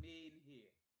to remain here?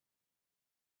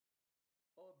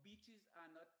 Our beaches are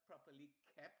not properly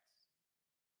kept,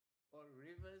 our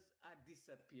rivers are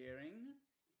disappearing.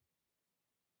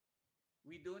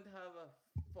 We don't have a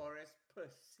forest per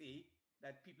se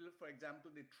that people, for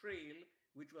example, the trail,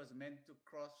 which was meant to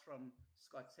cross from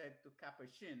Scott's Head to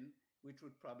Capuchin, which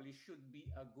would probably should be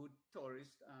a good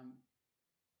tourist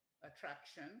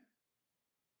attraction,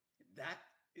 that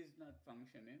is not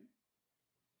functioning.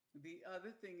 The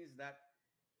other thing is that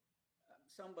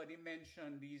somebody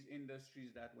mentioned these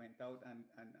industries that went out, and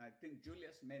I think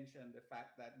Julius mentioned the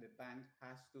fact that the bank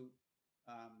has to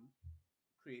um,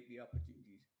 create the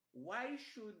opportunities. Why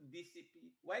should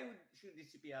DCP? Should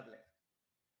DCP have left?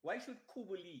 Why should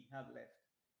Kubuli have left?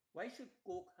 Why should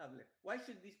Coke have left? Why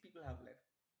should these people have left?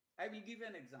 I will give you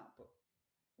an example.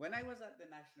 When I was at the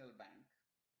National Bank,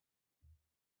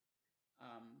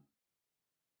 um,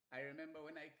 I remember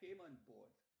when I came on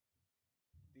board,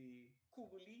 the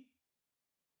Kubuli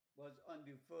was on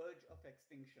the verge of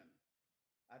extinction.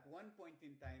 At one point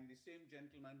in time, the same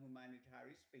gentleman who managed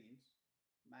Harris Paints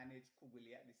manage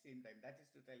Kubuli at the same time. That is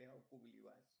to tell you how Kubuli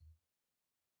was.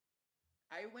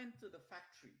 I went to the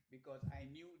factory because I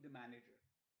knew the manager.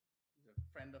 He's a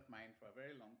friend of mine for a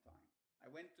very long time.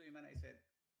 I went to him and I said,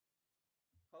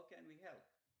 "How can we help?"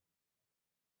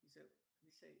 He said,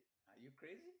 "Are you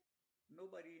crazy?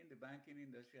 Nobody in the banking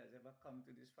industry has ever come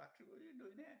to this factory. What are you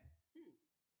doing here?" Hmm.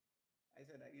 I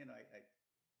said, I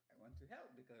want to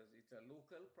help because it's a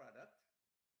local product.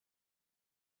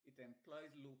 It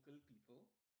employs local people.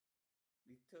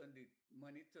 The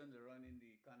money turns around in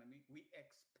the economy. We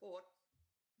export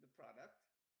the product.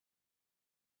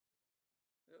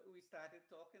 So we started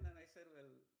talking, and I said,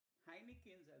 "Well,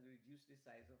 Heineken's has reduced the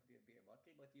size of their beer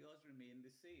bottle, but yours remain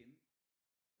the same.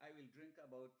 I will drink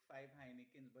about 5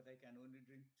 Heinekens, but I can only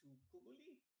drink 2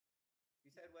 Kubuli." He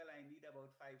said, "Well, I need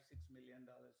about $5-6 million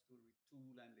to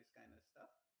retool and this kind of stuff.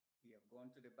 We have gone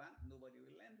to the bank, nobody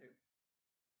will lend him."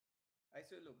 I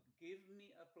said, "Look, give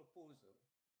me a proposal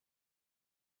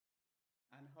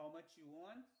and how much you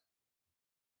want."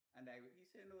 He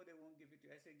said, "No, they won't give it to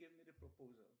you." I said, "Give me the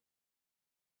proposal."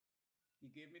 He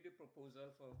gave me the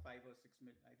proposal for 5 or 6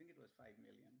 million. I think it was 5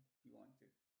 million he wanted.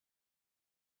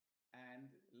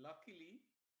 And luckily,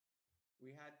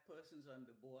 we had persons on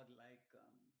the board like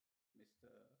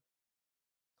Mr.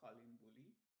 Colin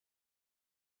Bully,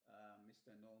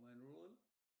 Mr. Norman Rule,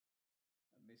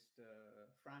 Mr.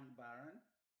 Frank Barron,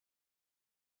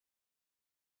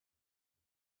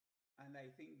 and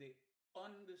I think they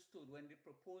understood when the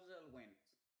proposal went,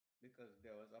 because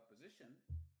there was opposition,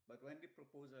 but when the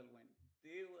proposal went,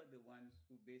 they were the ones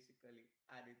who basically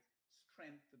added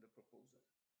strength to the proposal.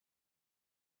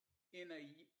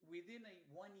 Within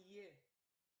 1 year,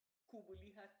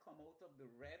 Kubuli had come out of the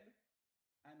red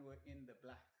and were in the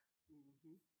black.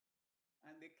 Mm-hmm.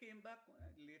 And they came back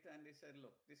later and they said,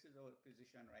 "Look, this is our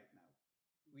position right now.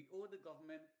 We owe the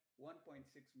government 1.6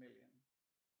 million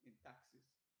in taxes,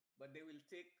 but they will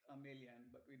take 1 million,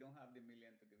 but we don't have the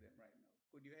million to give them right now.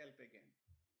 Could you help again?"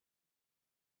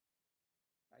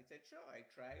 I said, "Sure." I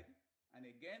tried. And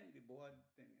again, the board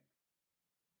thing.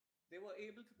 They were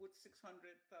able to put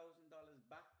 $600,000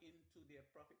 back into their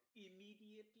profit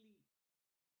immediately.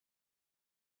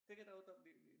 Take it out of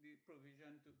the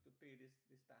provision to pay this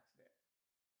tax debt.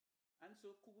 And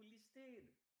so Kubuli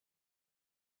stayed.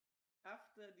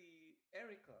 After the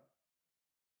Erica,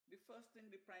 the first thing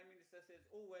the Prime Minister says,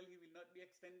 "Oh, well, he will not be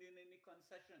extending any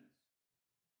concessions."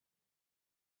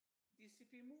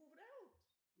 DCP moved out.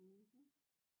 Mm-hmm.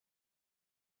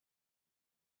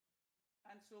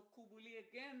 And so Kubuli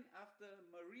again, after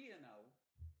Maria now,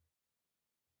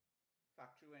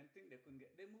 factory went thing,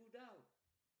 they moved out.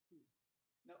 Hmm.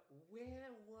 Now,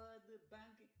 where were the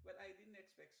banking? Well, I didn't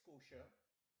expect Scotia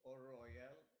or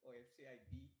Royal or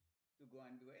FCIB to go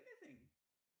and do anything.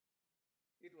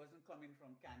 It wasn't coming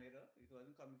from Canada. It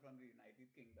wasn't coming from the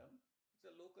United Kingdom. It's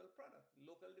a local product,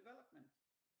 local development.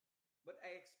 But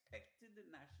I expected the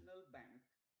National Bank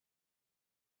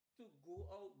to go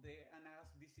out there and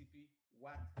ask DCP,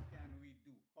 "What can we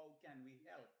do? How can we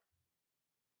help?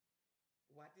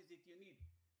 What is it you need?"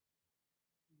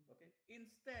 Okay.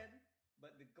 Instead,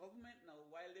 but the government now,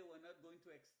 while they were not going to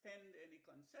extend any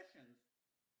concessions,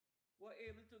 were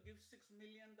able to give $6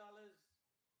 million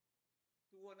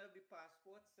to one of the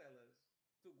passport sellers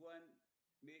to go and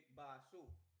make bar soap.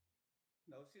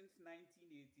 Now, since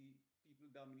 1980,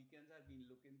 Dominicans have been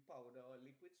looking powder or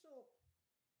liquid soap.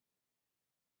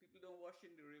 People don't wash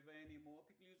in the river anymore.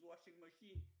 People use washing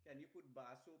machine. Can you put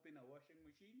bar soap in a washing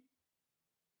machine?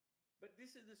 But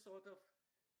this is the sort of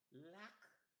lack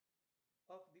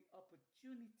of the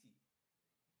opportunity.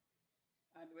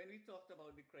 And when we talked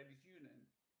about the credit union,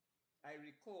 I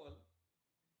recall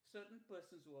certain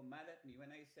persons who were mad at me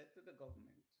when I said to the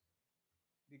government,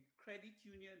 the credit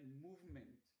union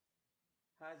movement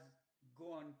has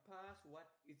gone past what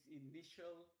its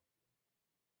initial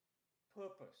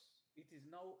purpose. It is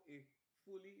now a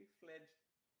fully fledged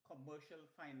commercial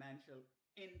financial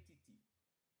entity.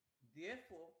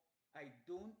 Therefore, I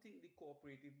don't think the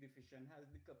cooperative division has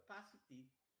the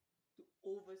capacity to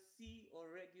oversee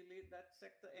or regulate that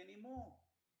sector anymore.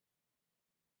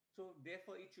 So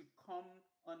therefore, it should come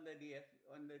under the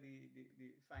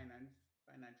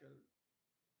financial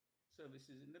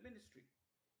services in the ministry.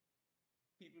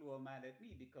 People were mad at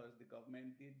me because the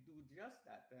government did do just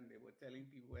that, and they were telling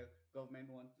people, "Well, government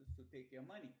wants us to take your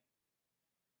money."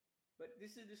 But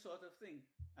this is the sort of thing.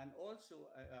 And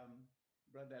also,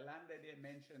 Brother Landa there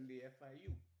mentioned the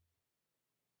FIU.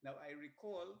 Now, I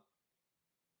recall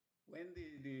when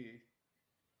the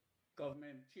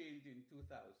government changed in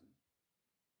 2000,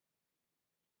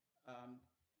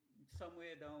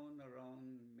 somewhere down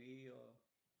around May or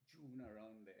June,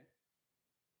 around there,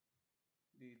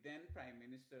 the then Prime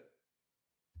Minister,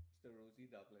 Mr. Rosie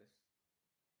Douglas,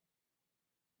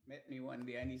 met me one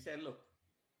day and he said, "Look,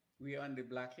 we are on the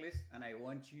blacklist, and I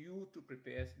want you to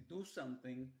prepare, do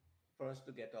something for us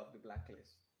to get off the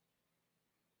blacklist.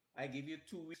 I give you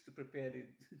 2 weeks to prepare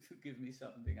it, to give me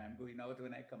something. I'm going out.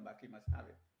 When I come back, you must have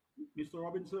it." Mr.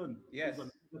 Robinson, Yes. is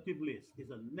a negative list.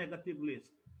 It's a negative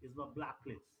list. It's not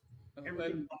blacklist. Well,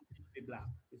 Everything black is black.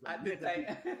 It's a at the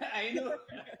negative. time, I know.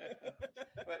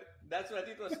 But that's what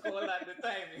it was called at the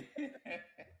time.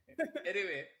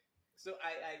 Anyway, so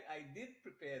I did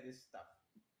prepare this stuff.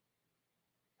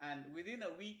 And within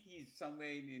a week, he's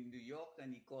somewhere in New York,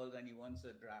 and he called and he wants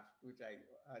a draft, which I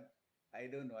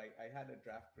don't know. I had a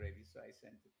draft ready, so I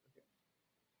sent it to him.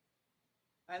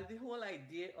 And the whole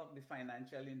idea of the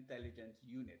Financial Intelligence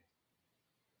Unit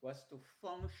was to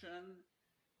function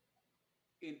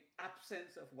in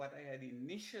absence of what I had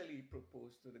initially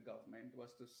proposed to the government,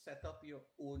 was to set up your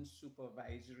own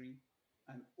supervisory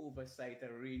and oversight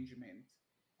arrangement.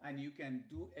 And you can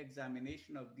do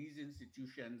examination of these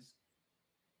institutions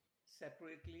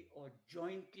separately or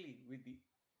jointly with the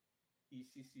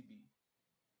ECCB.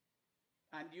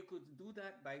 And you could do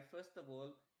that by, first of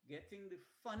all, getting the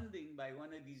funding by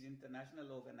one of these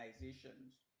international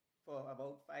organizations for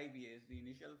about 5 years, the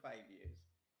initial 5 years,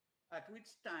 at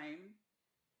which time,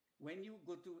 when you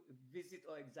go to visit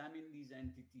or examine these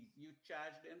entities, you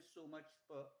charge them so much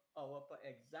per hour per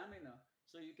examiner,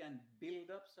 so you can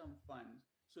build up some funds,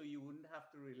 so you wouldn't have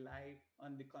to rely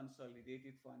on the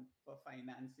consolidated fund for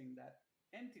financing that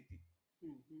entity.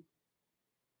 Mm-hmm.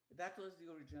 That was the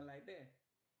original idea.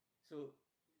 So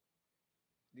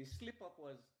the slip up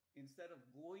was, instead of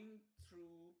going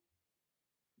through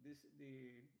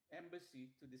the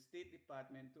embassy to the State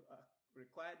Department to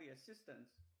require the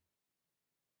assistance,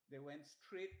 they went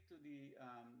straight to the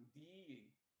DEA.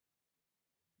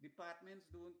 Departments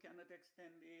cannot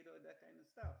extend aid or that kind of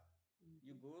stuff. Mm-hmm.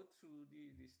 You go through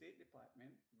the State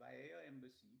Department via your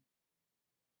embassy,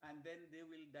 and then they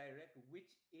will direct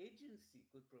which agency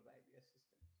could provide the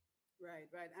assistance. Right,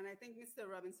 right. And I think, Mr.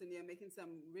 Robinson, you're making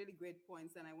some really great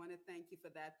points, and I want to thank you for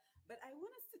that. But I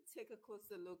want us to take a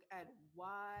closer look at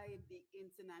why the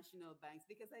international banks,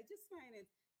 because I just find it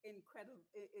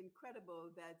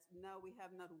incredible that now we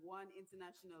have not one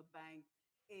international bank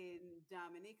in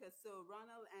Dominica. So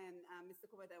Ronald and Mr.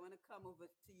 Covert, I want to come over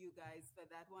to you guys for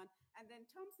that one. And then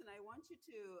Thompson, I want you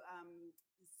to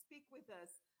speak with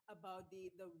us about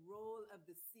the role of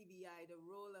the CBI, the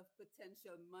role of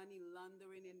potential money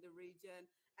laundering in the region,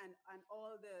 and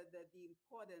all the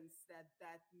importance that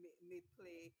may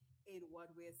play in what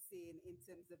we're seeing in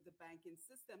terms of the banking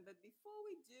system. But before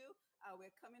we do,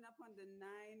 we're coming up on the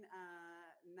 9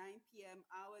 p.m.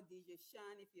 hour. DJ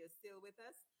Sean, if you're still with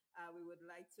us, we would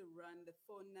like to run the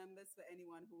phone numbers for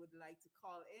anyone who would like to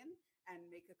call in and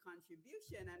make a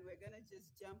contribution. And we're going to just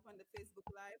jump on the Facebook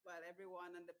Live while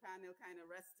everyone on the panel kind of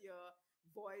rest your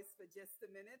voice for just a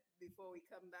minute before we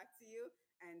come back to you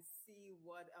and see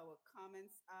what our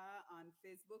comments are on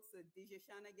Facebook. So DJ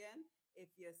Sean again, if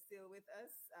you're still with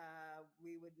us,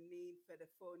 we would need for the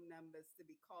phone numbers to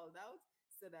be called out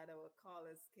so that our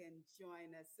callers can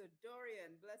join us. So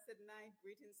Dorian, blessed night,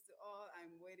 greetings to all.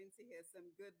 I'm waiting to hear some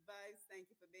good vibes. Thank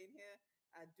you for being here.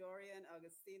 Dorian,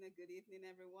 Augustina, good evening,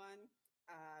 everyone.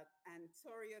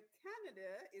 Antoria,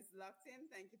 Canada is locked in.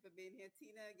 Thank you for being here.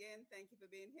 Tina, again, thank you for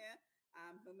being here.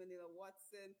 Humanila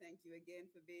Watson, thank you again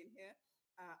for being here.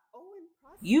 Owen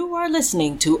Prosper. You are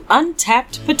listening to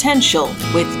Untapped Potential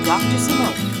with Dr.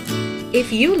 Simone.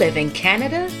 If you live in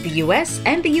Canada, the US,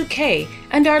 and the UK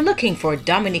and are looking for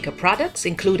Dominica products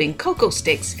including cocoa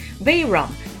sticks, bay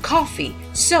rum, coffee,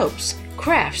 soaps,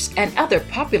 crafts, and other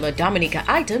popular Dominica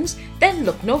items, then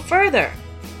look no further.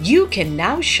 You can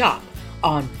now shop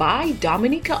on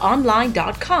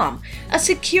BuyDominicaOnline.com, a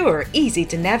secure,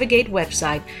 easy-to-navigate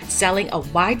website selling a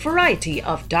wide variety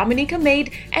of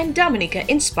Dominica-made and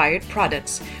Dominica-inspired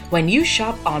products. When you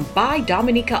shop on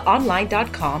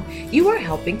BuyDominicaOnline.com, you are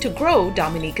helping to grow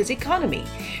Dominica's economy.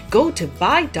 Go to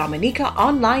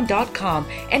BuyDominicaOnline.com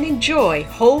and enjoy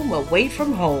home away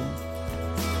from home.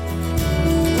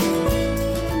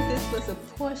 This was a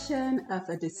portion of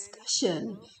a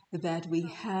discussion that we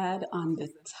had on the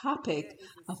topic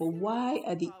of why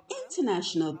the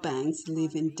international banks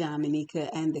live in Dominica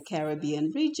and the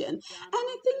Caribbean region. And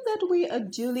I think that we are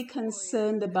duly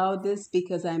concerned about this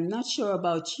because I'm not sure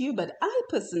about you, but I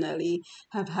personally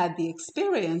have had the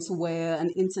experience where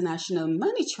an international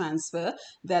money transfer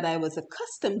that I was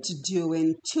accustomed to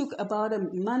doing took about a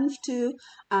month to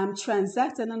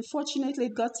transact, and unfortunately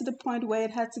it got to the point where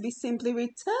it had to be simply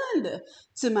returned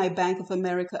to my Bank of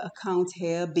America account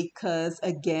here because,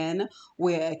 again,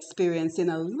 we're experiencing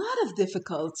a lot of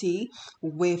difficulty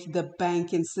with the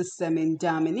banking system in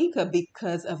Dominica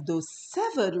because of those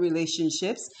severed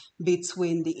relationships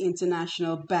between the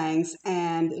international banks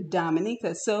and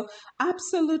Dominica. So,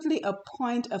 absolutely a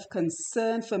point of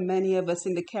concern for many of us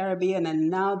in the Caribbean. And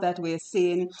now that we're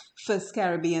seeing First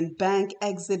Caribbean Bank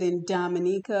exiting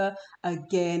Dominica,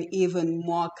 again, even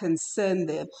more concern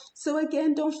there. So,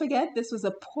 again, don't forget, this was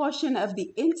a portion of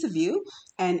the interview.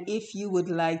 And if you would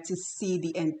like to see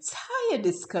the entire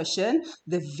discussion,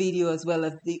 the video as well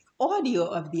as the audio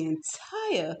of the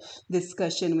entire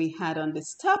discussion we had on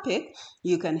this topic,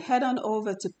 you can head on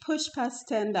over to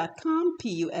pushpast10.com,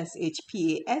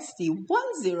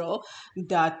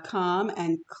 pushpast10.com,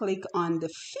 and click on the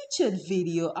featured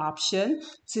video option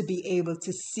to be able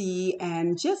to see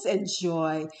and just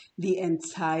enjoy the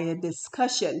entire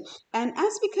discussion. And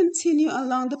as we continue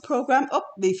along the program,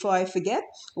 before I forget,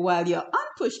 while you're on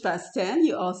Push Past 10,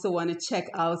 you also want to check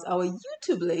out our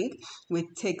YouTube link, which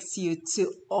takes you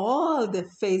to all the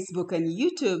Facebook and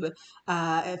YouTube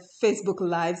Facebook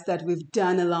Lives that we've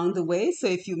done along the way. So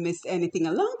if you missed anything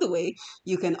along the way,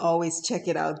 you can always check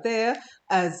it out there,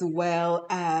 as well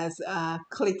as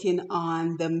clicking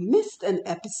on the Missed an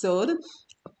Episode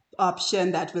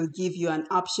option that will give you an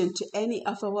option to any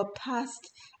of our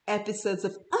past episodes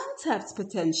of Untapped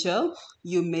Potential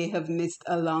you may have missed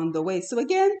along the way. So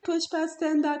again,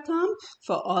 pushpast10.com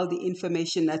for all the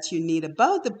information that you need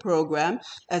about the program,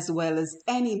 as well as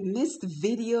any missed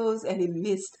videos, any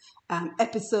missed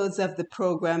episodes of the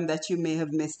program that you may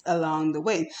have missed along the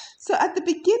way. So at the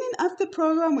beginning of the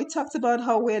program, we talked about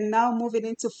how we're now moving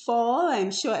into fall.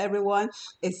 I'm sure everyone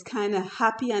is kind of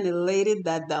happy and elated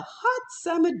that the hot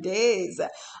summer days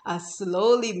are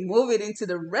slowly moving into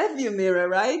the rearview mirror,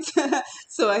 right?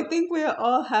 So I think we're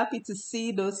all happy to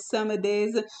see those summer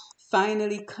days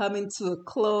finally coming to a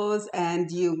close, and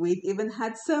we've even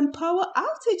had some power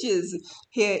outages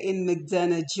here in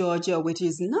McDonough, Georgia, which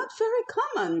is not very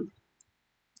common.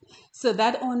 So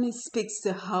that only speaks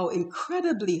to how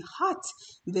incredibly hot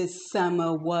this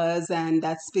summer was, and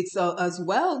that speaks as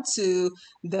well to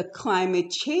the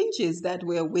climate changes that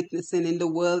we're witnessing in the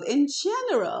world in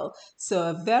general. So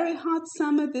a very hot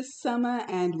summer this summer,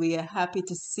 and we are happy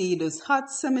to see those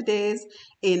hot summer days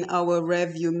in our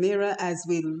rearview mirror as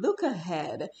we look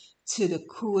ahead to the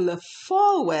cooler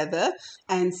fall weather.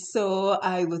 And so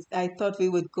I thought we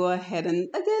would go ahead and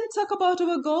again talk about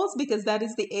our goals, because that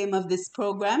is the aim of this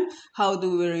program. How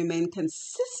do we remain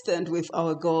consistent with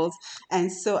our goals?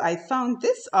 And so I found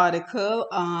this article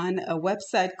on a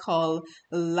website called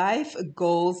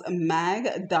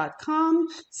lifegoalsmag.com.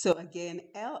 So again,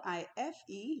 LIFEGOALS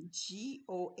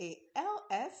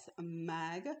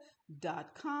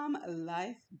mag.com,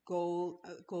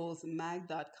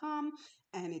 lifegoalsmag.com.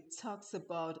 And it talks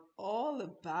about all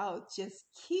about just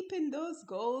keeping those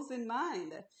goals in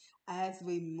mind as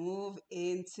we move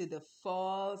into the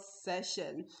fall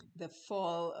session, the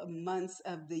fall months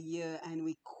of the year, and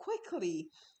we quickly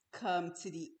come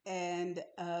to the end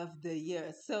of the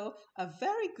year. So a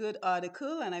very good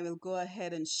article, and I will go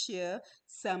ahead and share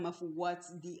some of what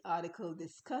the article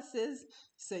discusses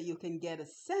so you can get a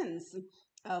sense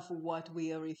of what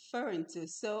we are referring to.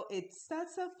 So it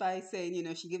starts off by saying,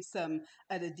 she gives some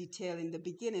other detail in the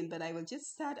beginning, but I will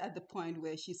just start at the point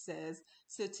where she says,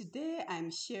 so today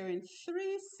I'm sharing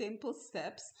 3 simple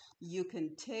steps you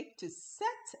can take to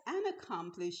set and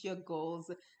accomplish your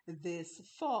goals this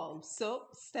fall. So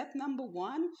step number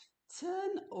 1,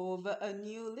 turn over a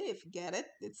new leaf. Get it?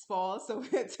 It's fall, so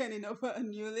we're turning over a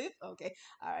new leaf. Okay.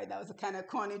 All right. That was a kind of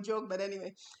corny joke, but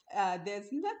anyway,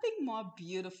 there's nothing more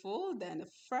beautiful than a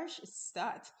fresh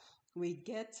start. We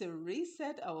get to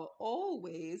reset our old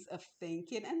ways of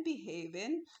thinking and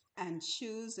behaving and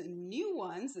choose new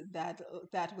ones that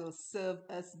will serve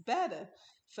us better.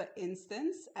 For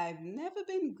instance, I've never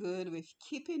been good with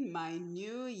keeping my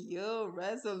New Year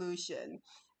resolution.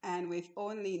 And with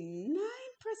only 9%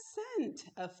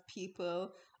 of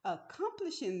people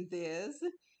accomplishing theirs,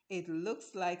 it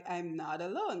looks like I'm not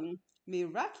alone.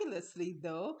 Miraculously,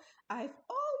 though, I've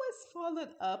always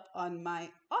followed up on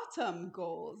my autumn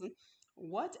goals.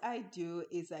 What I do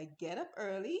is I get up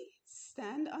early,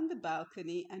 stand on the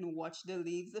balcony, and watch the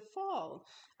leaves fall.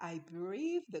 I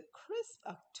breathe the crisp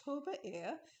October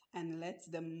air and let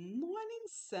the morning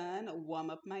sun warm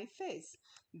up my face.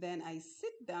 Then I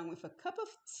sit down with a cup of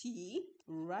tea,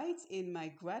 write in my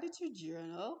gratitude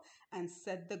journal, and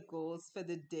set the goals for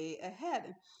the day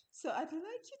ahead. So I'd like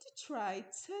you to try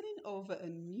turning over a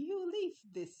new leaf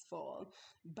this fall.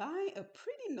 Buy a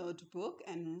pretty notebook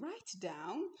and write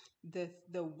down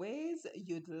the ways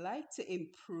you'd like to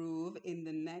improve improve in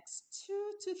the next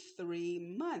 2 to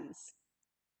 3 months.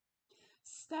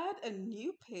 Start a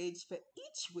new page for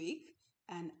each week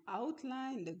and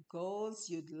outline the goals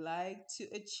you'd like to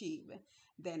achieve.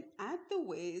 Then add the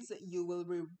ways you will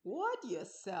reward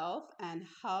yourself and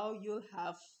how you'll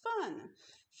have fun.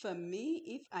 For me,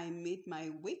 if I meet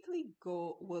my weekly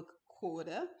goal work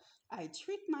quota, I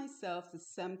treat myself to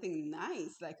something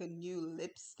nice like a new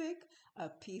lipstick, a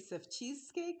piece of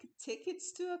cheesecake,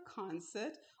 tickets to a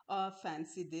concert, or a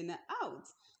fancy dinner out.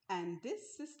 And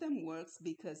this system works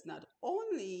because not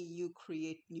only you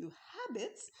create new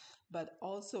habits, but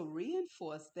also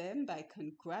reinforce them by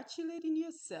congratulating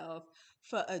yourself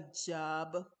for a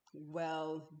job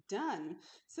well done.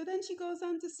 So then she goes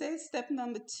on to say, step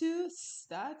number two,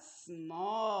 start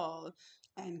small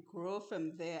and grow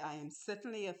from there. I am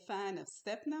certainly a fan of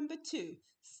step number two,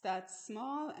 start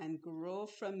small and grow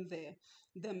from there.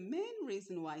 The main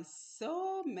reason why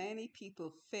so many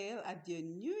people fail at their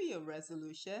New Year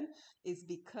resolution is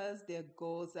because their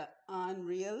goals are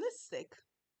unrealistic.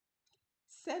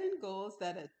 Setting goals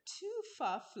that are too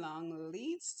far flung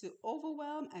leads to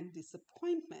overwhelm and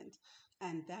disappointment,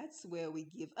 and that's where we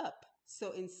give up.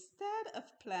 So instead of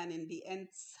planning the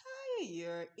entire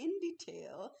year in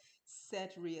detail,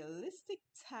 set realistic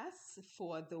tasks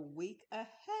for the week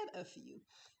ahead of you.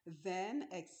 Then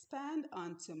expand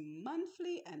onto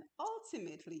monthly and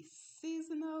ultimately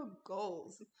seasonal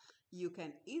goals. You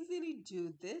can easily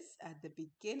do this at the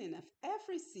beginning of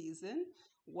every season.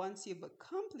 Once you've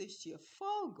accomplished your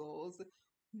fall goals,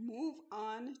 move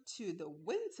on to the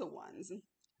winter ones.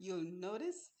 You'll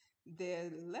notice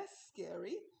they're less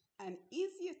scary and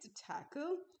easier to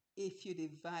tackle if you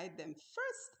divide them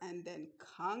first and then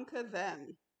conquer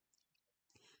them.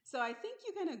 So I think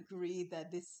you can agree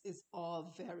that this is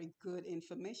all very good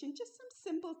information, just some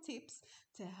simple tips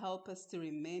to help us to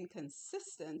remain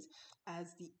consistent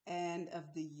as the end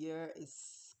of the year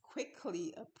is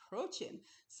quickly approaching.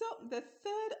 So the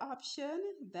third option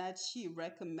that she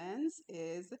recommends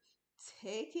is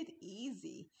take it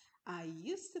easy. I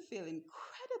used to feel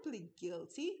incredibly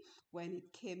guilty when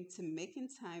it came to making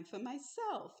time for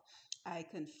myself. I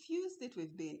confused it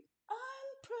with being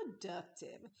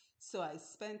unproductive. So I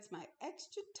spent my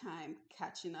extra time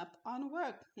catching up on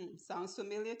work. Sounds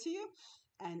familiar to you?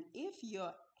 And if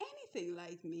you're anything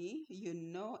like me, you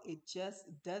know it just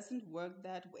doesn't work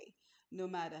that way. No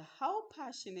matter how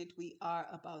passionate we are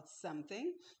about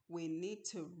something, we need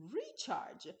to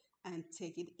recharge and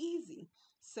take it easy.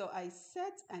 So I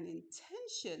set an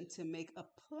intention to make a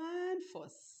plan for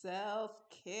self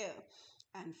care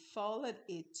and followed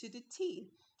it to the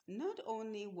T. Not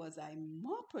only was I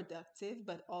more productive,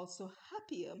 but also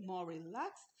happier, more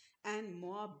relaxed, and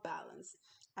more balanced.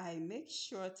 I make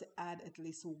sure to add at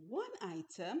least one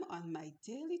item on my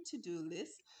daily to do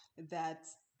list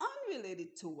that's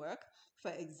unrelated to work.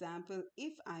 For example,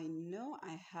 if I know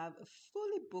I have a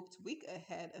fully booked week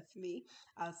ahead of me,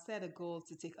 I'll set a goal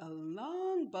to take a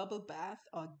long bubble bath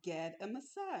or get a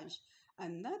massage.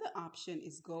 Another option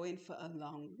is going for a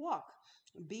long walk.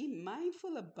 Be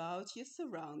mindful about your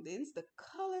surroundings, the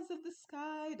colors of the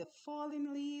sky, the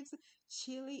falling leaves,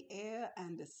 chilly air,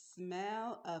 and the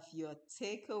smell of your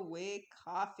takeaway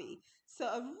coffee. So,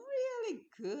 a really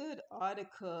good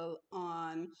article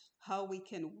on how we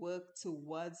can work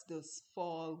towards those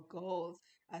fall goals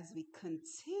as we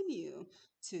continue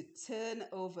to turn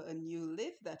over a new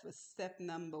leaf. That was step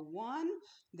number one.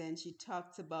 Then she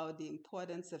talked about the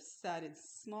importance of starting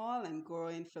small and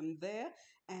growing from there.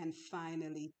 And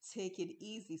finally, take it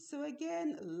easy. So,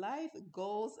 again,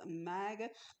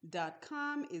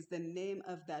 lifegoalsmag.com is the name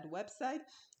of that website.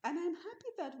 And I'm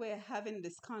happy that we're having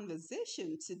this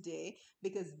conversation today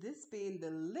because this being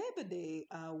the Labor Day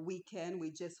weekend,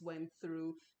 we just went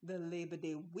through the Labor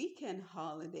Day weekend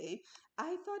holiday.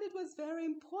 I thought it was very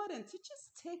important to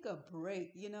just take a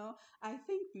break. I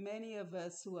think many of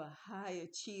us who are high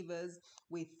achievers,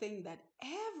 we think that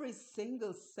every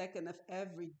single second of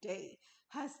every day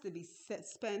has to be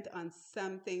spent on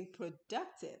something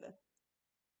productive.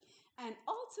 And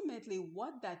ultimately,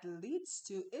 what that leads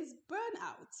to is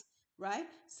burnout, right?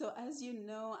 So, as you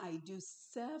know, I do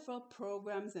several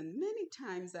programs, and many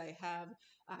times I have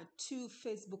 2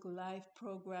 Facebook Live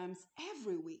programs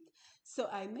every week. So,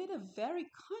 I made a very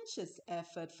conscious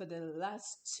effort for the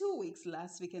last 2 weeks,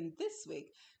 last week and this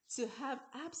week, to have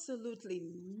absolutely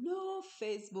no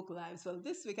Facebook Lives. Well,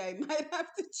 this week I might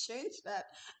have to change that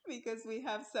because we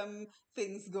have some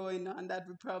things going on that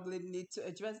we probably need to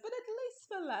address. But at least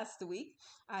for last week,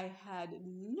 I had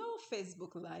no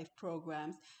Facebook Live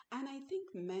programs. And I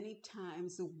think many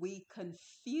times we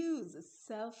confuse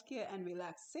self care and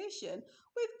relaxation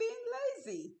with being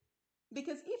lazy.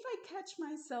 Because if I catch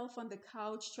myself on the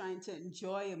couch trying to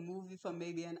enjoy a movie for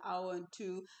maybe an hour and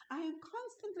two, I am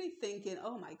constantly thinking,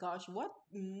 oh my gosh, what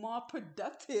more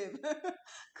productive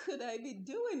could I be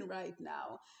doing right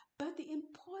now? But the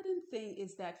important thing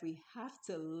is that we have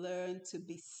to learn to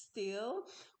be still.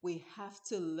 We have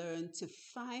to learn to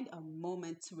find a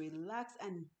moment to relax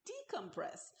and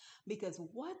decompress, because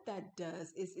what that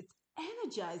does is it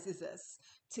energizes us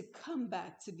to come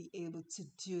back to be able to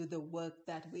do the work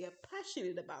that we are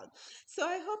passionate about. So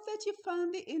I hope that you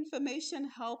found the information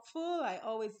helpful. I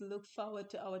always look forward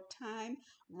to our time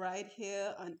right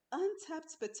here on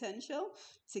Untapped Potential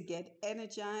to get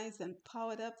energized and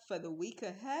powered up for the week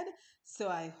ahead. So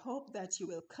I hope that you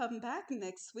will come back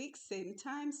next week, same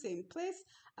time, same place,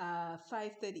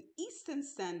 5:30 Eastern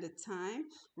Standard Time,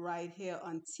 right here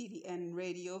on TDN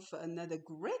Radio for another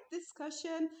great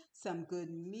discussion, some good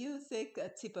music, a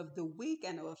tip of the week,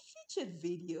 and our featured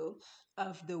video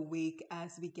of the week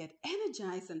as we get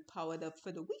energized and powered up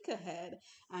for the week ahead.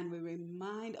 And we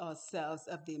remind ourselves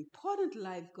of the important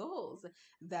life goals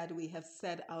that we have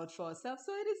set out for ourselves.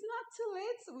 So it is not too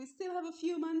late. So we still have a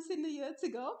few months in the year to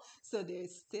go. So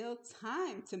there's still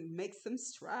time to make some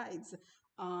strides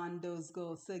on those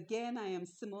goals. So again, I am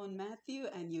Simone Matthew,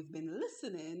 and you've been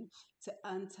listening to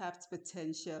Untapped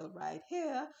Potential right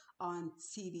here on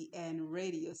TDN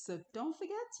Radio. So don't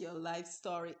forget, your life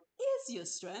story is your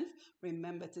strength.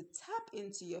 Remember to tap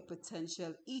into your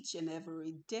potential each and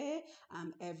every day,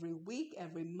 every week,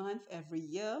 every month, every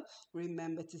year.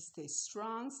 Remember to stay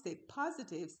strong, stay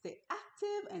positive, stay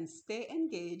active, and stay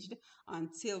engaged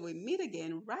until we meet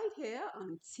again right here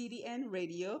on TDN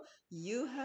Radio. You have